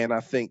 and I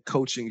think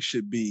coaching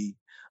should be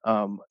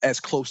as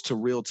close to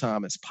real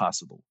time as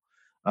possible.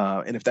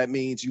 And if that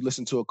means you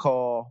listen to a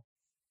call,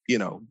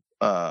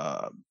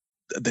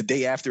 the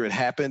day after it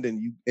happened,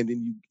 and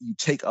then you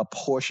take a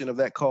portion of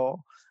that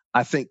call,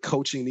 I think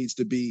coaching needs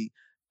to be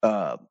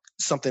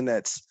something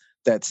that's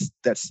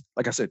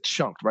like I said,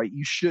 chunked, right?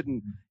 You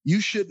shouldn't.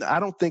 I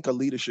don't think a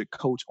leader should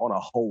coach on a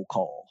whole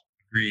call.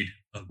 Agreed.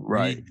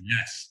 Right.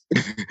 Yes.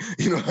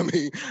 You know what I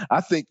mean? I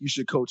think you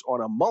should coach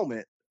on a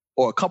moment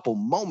or a couple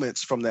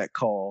moments from that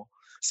call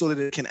so that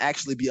it can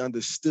actually be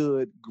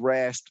understood,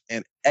 grasped,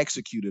 and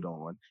executed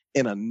on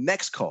in a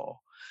next call.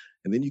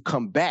 And then you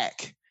come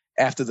back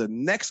after the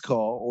next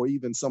call or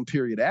even some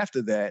period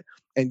after that,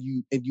 and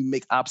you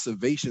make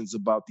observations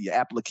about the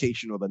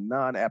application or the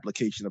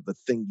non-application of the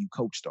thing you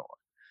coached on,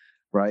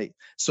 right?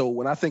 So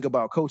when I think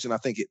about coaching, I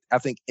think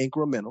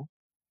incremental,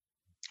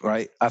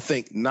 right? I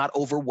think not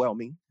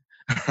overwhelming,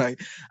 right?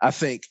 I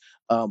think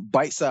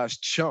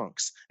bite-sized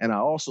chunks, and I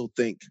also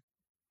think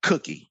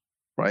cookie,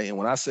 right? And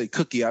when I say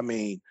cookie, I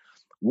mean,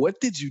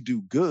 what did you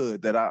do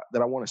good that I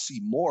want to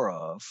see more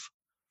of?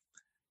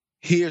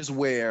 Here's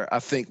where I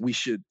think we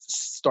should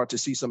start to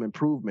see some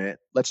improvement.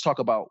 Let's talk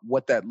about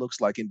what that looks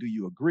like, and do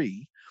you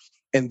agree?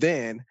 And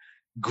then,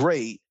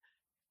 great.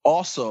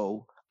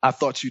 Also, I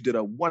thought you did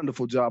a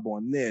wonderful job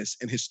on this,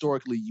 and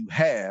historically you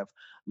have.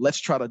 Let's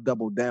try to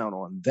double down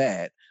on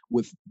that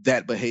with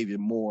that behavior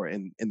more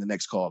in the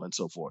next call, and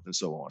so forth and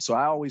so on. So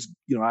I always,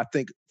 I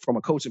think from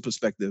a coaching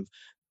perspective,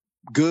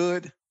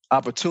 good,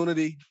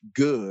 opportunity,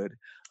 good,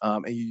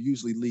 and you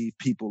usually leave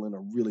people in a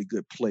really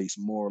good place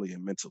morally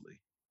and mentally.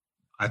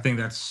 I think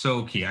that's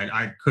so key.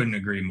 I couldn't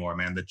agree more,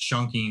 man. The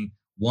chunking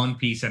one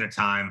piece at a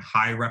time,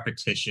 high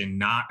repetition,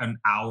 not an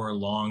hour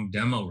long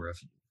demo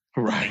review.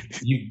 Right.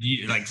 Like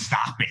you like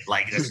stop it.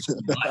 Like that's too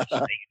much.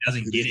 Like it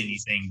doesn't It get is.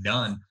 anything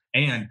done.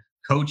 And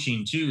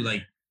coaching too,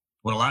 like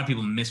what a lot of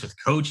people miss with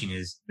coaching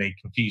is they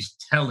confuse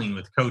telling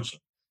with coaching.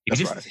 If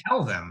you That's just right.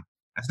 tell them,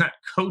 that's not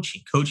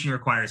coaching. Coaching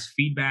requires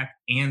feedback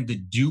and the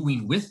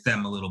doing with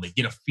them a little bit.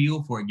 Get a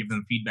feel for it, give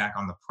them feedback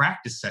on the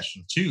practice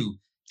session too,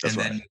 That's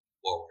and then right. move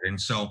forward. And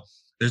so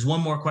there's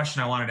one more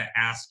question I wanted to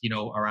ask,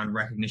 around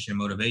recognition and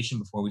motivation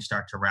before we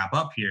start to wrap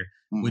up here,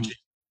 which Hmm. is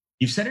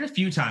you've said it a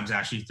few times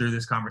actually through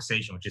this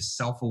conversation, which is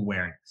self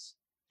awareness.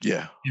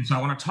 Yeah. And so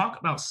I want to talk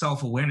about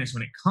self awareness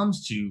when it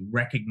comes to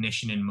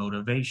recognition and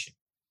motivation.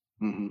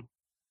 Hmm.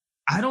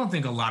 I don't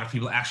think a lot of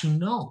people actually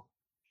know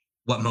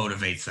what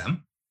motivates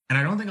them. And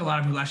I don't think a lot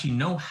of people actually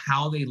know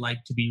how they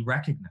like to be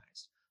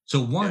recognized.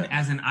 So, one, Yeah.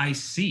 as an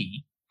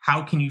IC,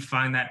 how can you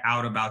find that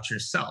out about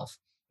yourself?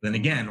 Then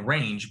again,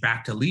 range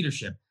back to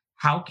leadership.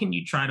 How can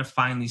you try to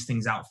find these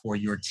things out for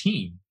your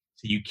team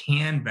so you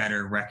can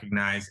better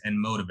recognize and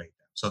motivate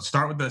them? So,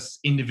 start with this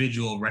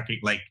individual record.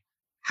 Like,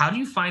 how do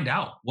you find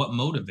out what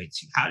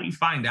motivates you? How do you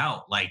find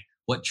out like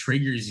what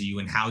triggers you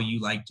and how you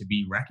like to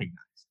be recognized?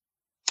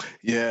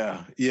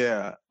 Yeah.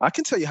 Yeah. I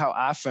can tell you how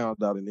I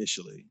found out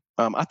initially.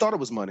 I thought it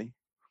was money.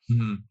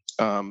 Mhm.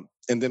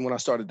 And then when I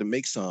started to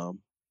make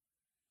some,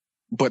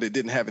 but it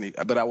didn't have any,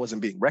 but I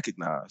wasn't being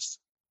recognized,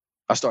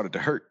 I started to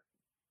hurt.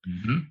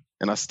 Mhm.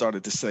 And I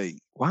started to say,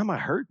 why am I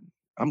hurting?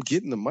 I'm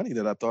getting the money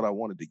that I thought I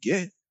wanted to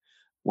get.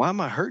 Why am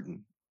I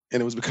hurting?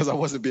 And it was because I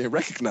wasn't being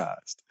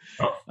recognized.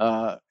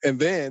 Oh. And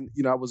then,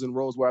 I was in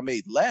roles where I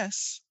made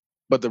less,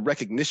 but the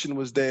recognition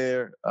was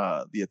there,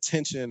 the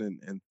attention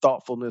and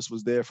thoughtfulness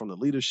was there from the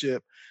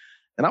leadership,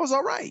 and I was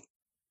all right.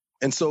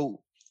 And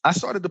so I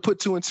started to put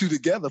two and two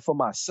together for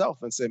myself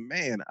and say,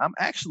 man, I'm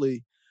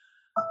actually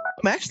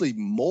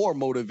more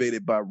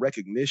motivated by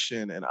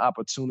recognition and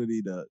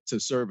opportunity to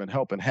serve and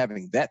help and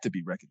having that to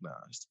be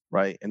recognized,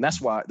 right? And that's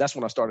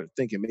when I started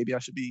thinking maybe I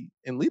should be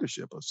in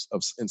leadership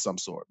of in some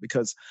sort,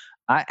 because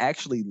I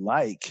actually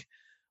like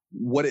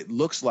what it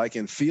looks like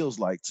and feels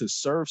like to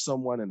serve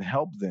someone and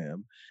help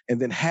them and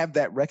then have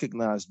that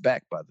recognized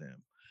back by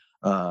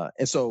them.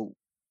 And so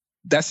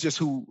that's just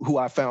who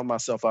I found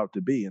myself out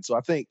to be. And so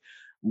I think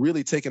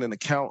really taking an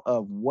account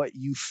of what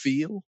you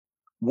feel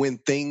when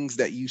things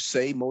that you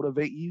say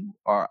motivate you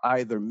are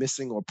either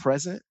missing or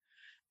present,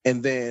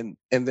 and then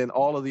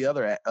all of the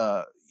other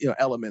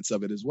elements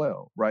of it as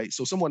well, right?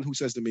 So someone who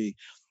says to me,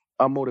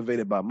 I'm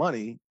motivated by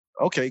money.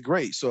 Okay,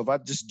 great. So if I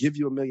just give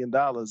you $1 million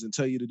and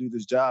tell you to do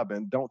this job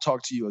and don't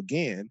talk to you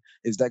again,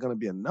 is that going to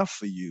be enough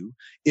for you?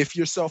 If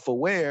you're self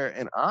aware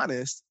and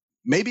honest,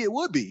 maybe it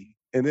would be.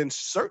 And then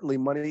certainly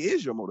money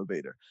is your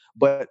motivator.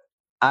 But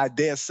I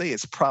dare say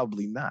it's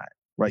probably not,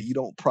 right? You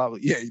don't probably,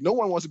 yeah, no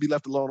one wants to be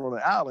left alone on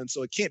an island.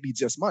 So it can't be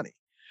just money,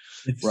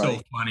 It's so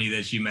right? funny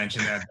that you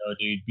mentioned that though,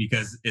 dude,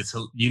 because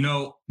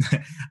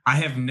I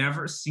have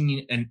never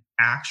seen an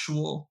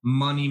actual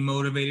money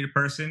motivated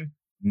person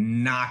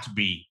not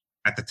be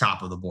at the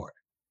top of the board.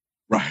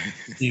 Right.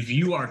 If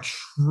you are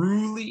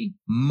truly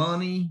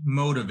money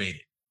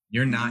motivated,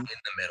 you're not Mhm. in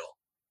the middle.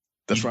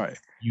 That's You right.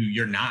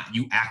 you're not.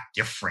 You act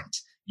different.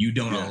 You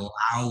don't Yeah.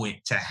 allow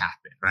it to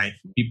happen, right?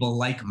 People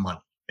like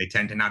money. They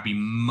tend to not be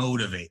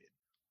motivated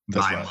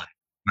That's by right. money,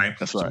 right?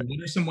 That's So right.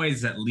 what are some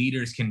ways that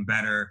leaders can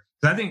better?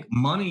 Because I think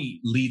money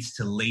leads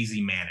to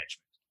lazy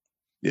management.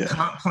 Yeah.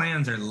 Comp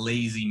plans are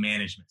lazy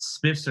management.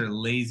 Spiffs are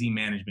lazy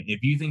management. If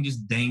you think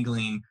just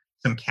dangling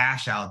some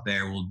cash out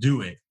there will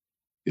do it,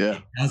 Yeah.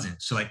 it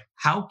doesn't. So, like,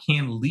 how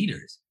can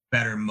leaders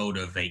better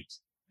motivate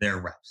their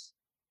reps?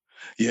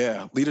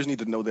 Yeah, leaders need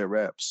to know their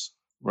reps,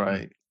 Mhm.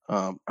 right?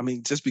 I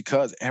mean, just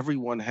because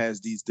everyone has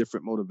these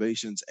different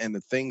motivations and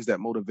the things that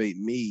motivate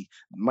me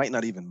might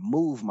not even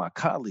move my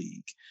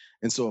colleague.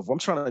 And so if I'm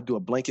trying to do a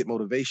blanket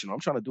motivation, or I'm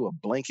trying to do a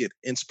blanket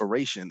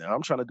inspiration, or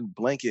I'm trying to do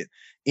blanket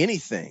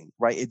anything,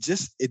 right? It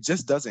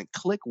just doesn't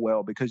click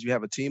well because you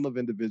have a team of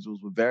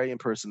individuals with varying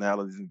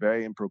personalities and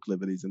varying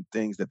proclivities and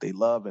things that they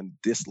love and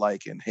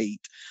dislike and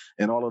hate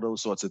and all of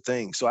those sorts of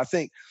things. So I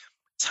think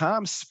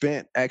time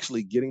spent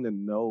actually getting to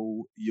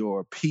know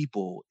your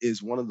people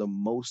is one of the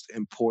most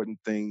important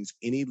things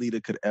any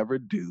leader could ever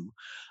do,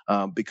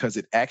 because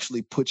it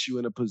actually puts you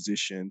in a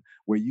position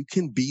where you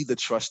can be the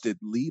trusted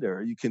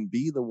leader. You can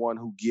be the one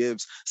who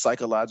gives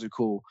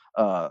psychological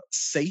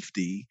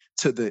safety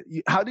to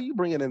how do you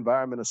bring an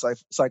environment of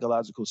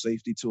psychological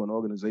safety to an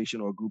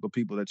organization or a group of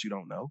people that you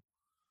don't know?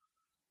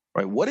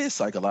 Right. What is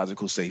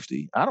psychological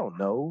safety? I don't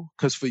know.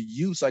 Because for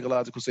you,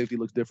 psychological safety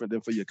looks different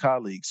than for your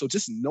colleagues. So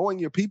just knowing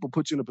your people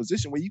puts you in a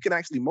position where you can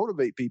actually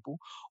motivate people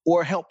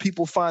or help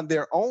people find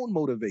their own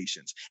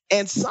motivations.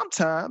 And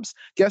sometimes,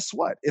 guess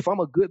what? If I'm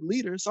a good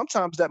leader,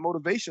 sometimes that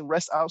motivation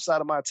rests outside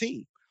of my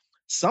team.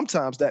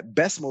 Sometimes that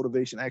best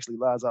motivation actually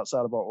lies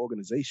outside of our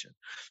organization.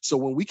 So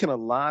when we can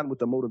align with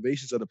the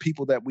motivations of the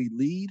people that we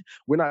lead,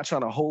 we're not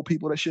trying to hold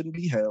people that shouldn't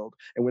be held,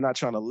 and we're not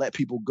trying to let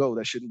people go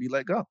that shouldn't be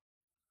let go.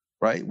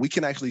 right? We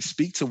can actually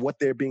speak to what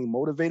they're being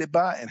motivated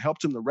by and help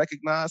them to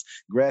recognize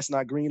grass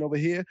not green over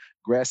here.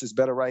 Grass is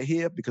better right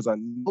here because I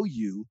know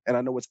you and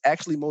I know what's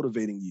actually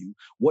motivating you.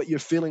 What you're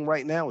feeling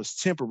right now is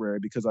temporary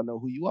because I know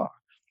who you are.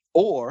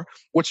 Or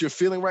what you're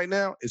feeling right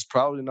now is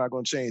probably not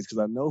going to change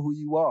because I know who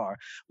you are.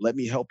 Let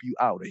me help you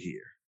out of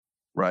here.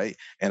 Right.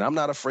 And I'm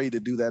not afraid to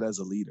do that as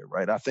a leader.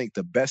 Right. I think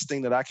the best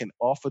thing that I can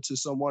offer to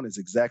someone is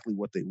exactly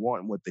what they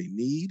want and what they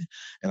need.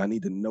 And I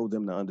need to know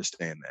them to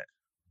understand that.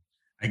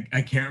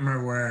 I can't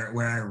remember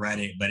where I read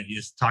it, but it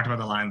just talked about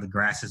the line, the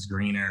grass is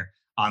greener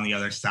on the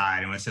other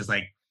side. And it says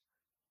like,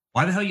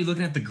 why the hell are you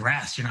looking at the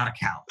grass? You're not a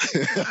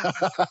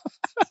cow.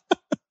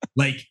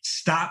 Like,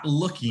 stop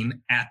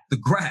looking at the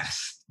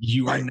grass.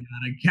 You are not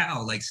a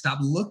cow. Like, stop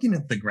looking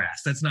at the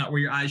grass. That's not where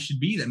your eyes should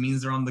be. That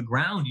means they're on the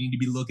ground. You need to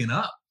be looking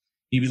up.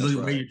 You need to be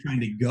looking where you're trying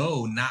to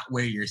go, not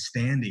where you're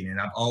standing. And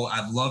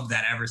I've loved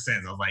that ever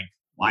since. I was like,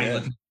 why are you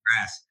looking at the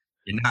grass?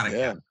 You're not a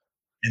cow.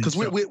 Because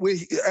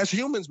we as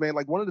humans, man,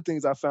 like one of the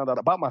things I found out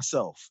about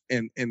myself,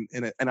 and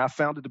I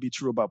found it to be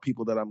true about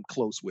people that I'm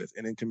close with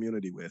and in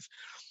community with,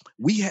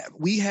 we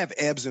have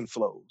ebbs and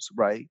flows,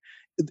 right?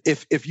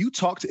 If you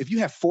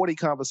have 40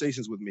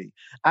 conversations with me,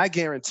 I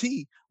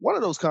guarantee one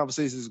of those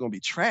conversations is going to be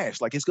trash.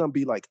 Like it's going to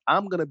be like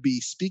I'm going to be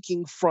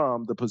speaking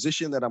from the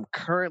position that I'm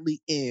currently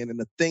in, and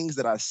the things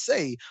that I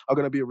say are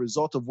going to be a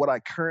result of what I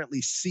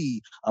currently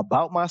see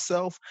about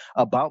myself,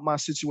 about my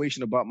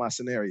situation, about my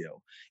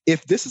scenario.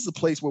 If this is a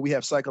place where we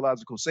have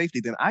psychological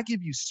safety, then I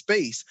give you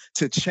space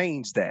to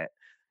change that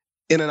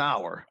in an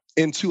hour,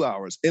 in 2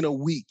 hours, in a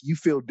week. You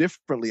feel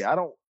differently. I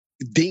don't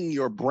ding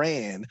your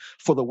brand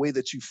for the way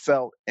that you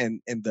felt and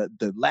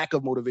the lack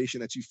of motivation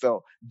that you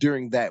felt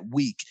during that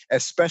week,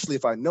 especially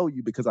if I know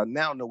you, because I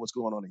now know what's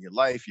going on in your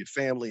life, your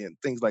family, and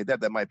things like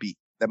that might be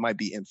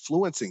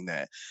influencing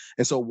that.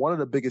 And so one of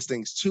the biggest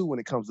things too, when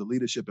it comes to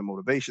leadership and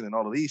motivation and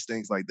all of these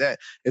things like that,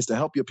 is to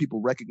help your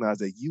people recognize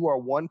that you are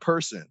one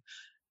person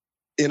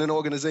in an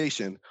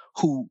organization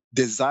who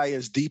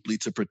desires deeply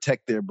to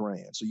protect their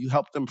brand. So you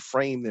help them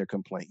frame their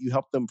complaint. You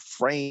help them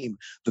frame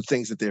the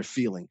things that they're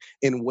feeling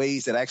in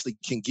ways that actually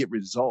can get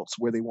results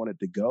where they want it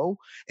to go.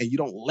 And you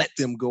don't let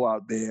them go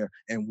out there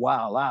and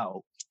wow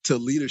out to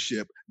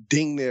leadership,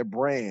 ding their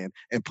brand,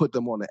 and put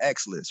them on the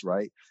X list,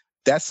 right?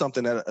 That's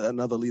something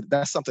that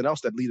that's something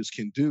else that leaders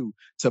can do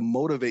to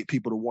motivate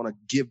people to want to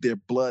give their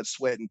blood,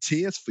 sweat, and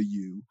tears for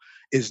you,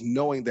 is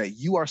knowing that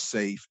you are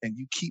safe and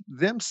you keep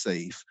them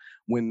safe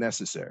when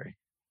necessary.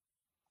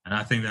 And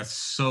I think that's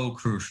so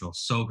crucial,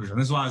 so crucial.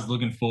 And this is why I was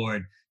looking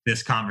forward to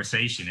this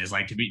conversation, is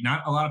like, to be,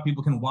 not a lot of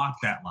people can walk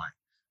that line,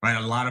 right?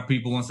 A lot of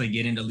people, once they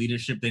get into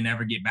leadership, they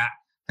never get back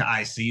to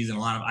ICs, and a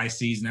lot of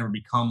ICs never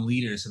become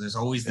leaders. So there's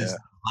always this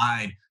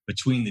divide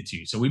between the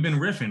two. So we've been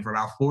riffing for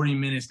about 40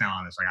 minutes now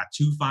on this. I got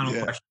two final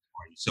questions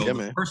for you. So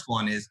the first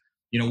one is,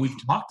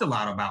 we've talked a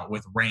lot about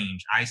with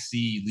range,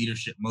 IC,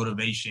 leadership,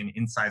 motivation,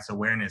 insights,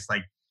 awareness.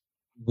 Like,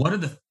 what are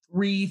the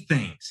three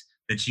things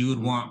that you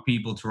would want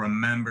people to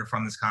remember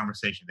from this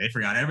conversation? They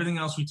forgot everything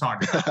else we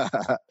talked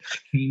about.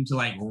 Came to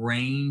like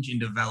range and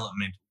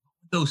development.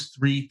 Those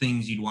three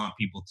things you'd want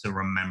people to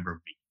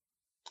remember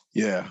be.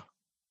 Yeah.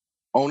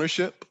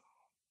 Ownership,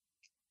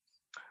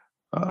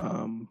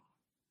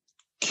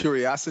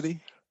 curiosity,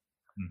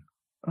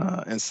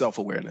 and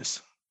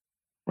self-awareness,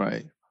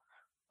 right?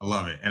 I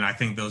love it. And I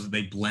think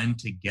they blend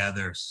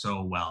together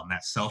so well. And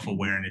that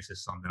self-awareness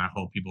is something I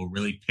hope people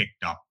really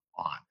picked up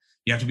on.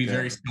 You have to be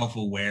very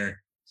self-aware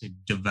to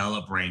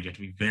develop range. You have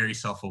to be very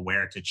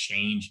self-aware to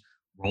change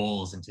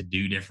roles and to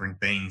do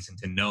different things and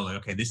to know that,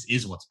 okay, this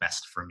is what's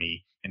best for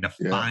me, and to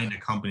find a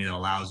company that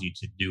allows you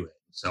to do it.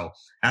 So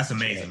that's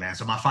amazing, man.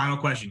 So my final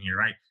question here,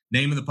 right?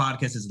 Name of the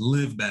podcast is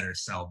Live Better,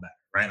 Sell Better,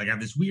 right? Like, I have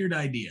this weird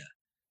idea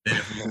that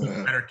if we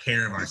took better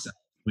care of ourselves,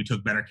 we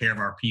took better care of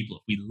our people,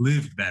 if we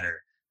lived better,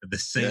 that the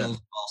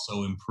sales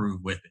also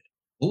improve with it.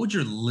 What would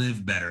your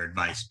live better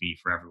advice be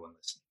for everyone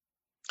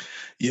listening?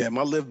 Yeah,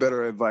 my live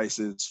better advice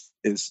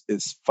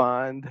is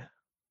find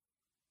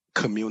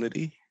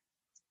community,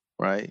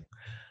 right?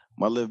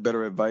 My live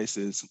better advice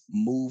is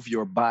move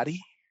your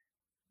body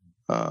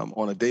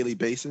on a daily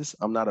basis.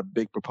 I'm not a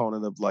big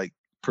proponent of like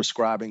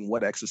prescribing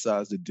what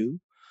exercise to do,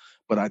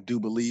 but I do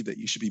believe that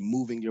you should be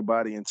moving your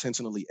body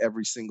intentionally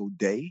every single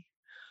day.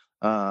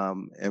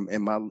 And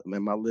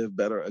my live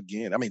better,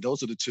 again, I mean,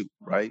 those are the two,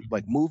 right?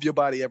 Like, move your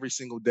body every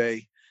single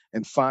day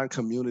and find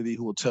community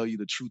who will tell you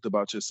the truth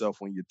about yourself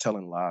when you're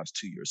telling lies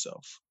to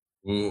yourself.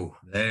 Ooh,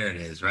 there it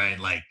is, right?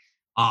 Like,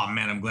 oh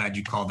man, I'm glad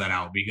you called that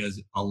out,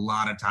 because a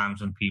lot of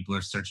times when people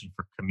are searching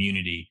for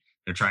community,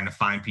 they're trying to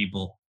find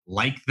people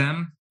like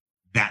them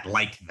that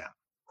like them.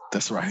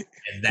 That's right.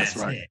 And that's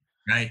right. It,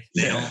 right?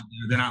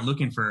 They're not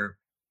looking to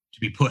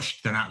be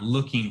pushed. They're not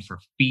looking for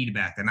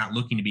feedback. They're not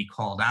looking to be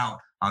called out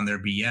on their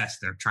BS.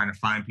 They're trying to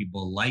find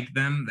people like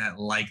them that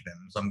like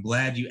them. So I'm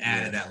glad you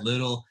added that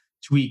little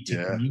tweak to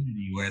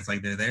community, where it's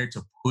like they're there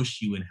to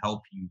push you and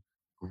help you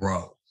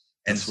grow.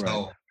 And that's so,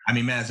 right. I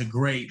mean, man, it's a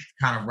great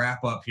kind of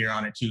wrap up here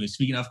on it too. And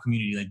speaking of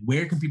community, like,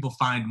 where can people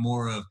find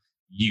more of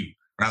you?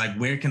 right? Like,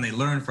 where can they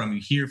learn from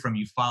you, hear from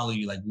you, follow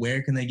you? Like,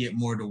 where can they get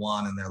more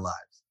Dewan in their lives?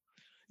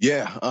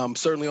 Yeah,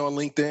 certainly on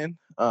LinkedIn.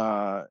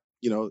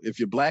 If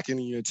you're Black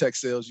and you're in tech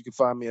sales, you can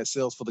find me at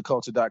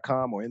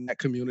salesfortheculture.com or in that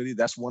community.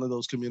 That's one of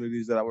those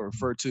communities that I would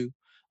refer to.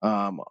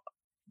 Um,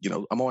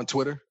 I'm on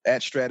Twitter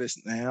at Stratus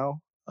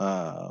Now.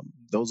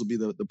 Those will be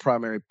the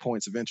primary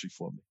points of entry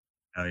for me.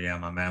 Oh yeah,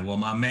 my man. Well,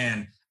 my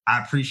man,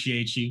 I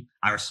appreciate you.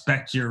 I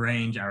respect your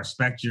range. I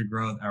respect your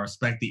growth. I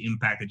respect the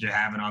impact that you're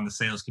having on the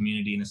sales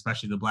community and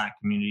especially the Black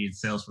community and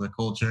sales for the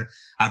culture.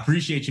 I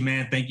appreciate you,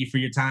 man. Thank you for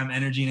your time,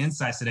 energy, and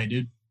insights today,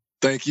 dude.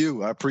 Thank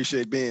you. I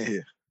appreciate being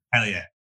here. Hell yeah.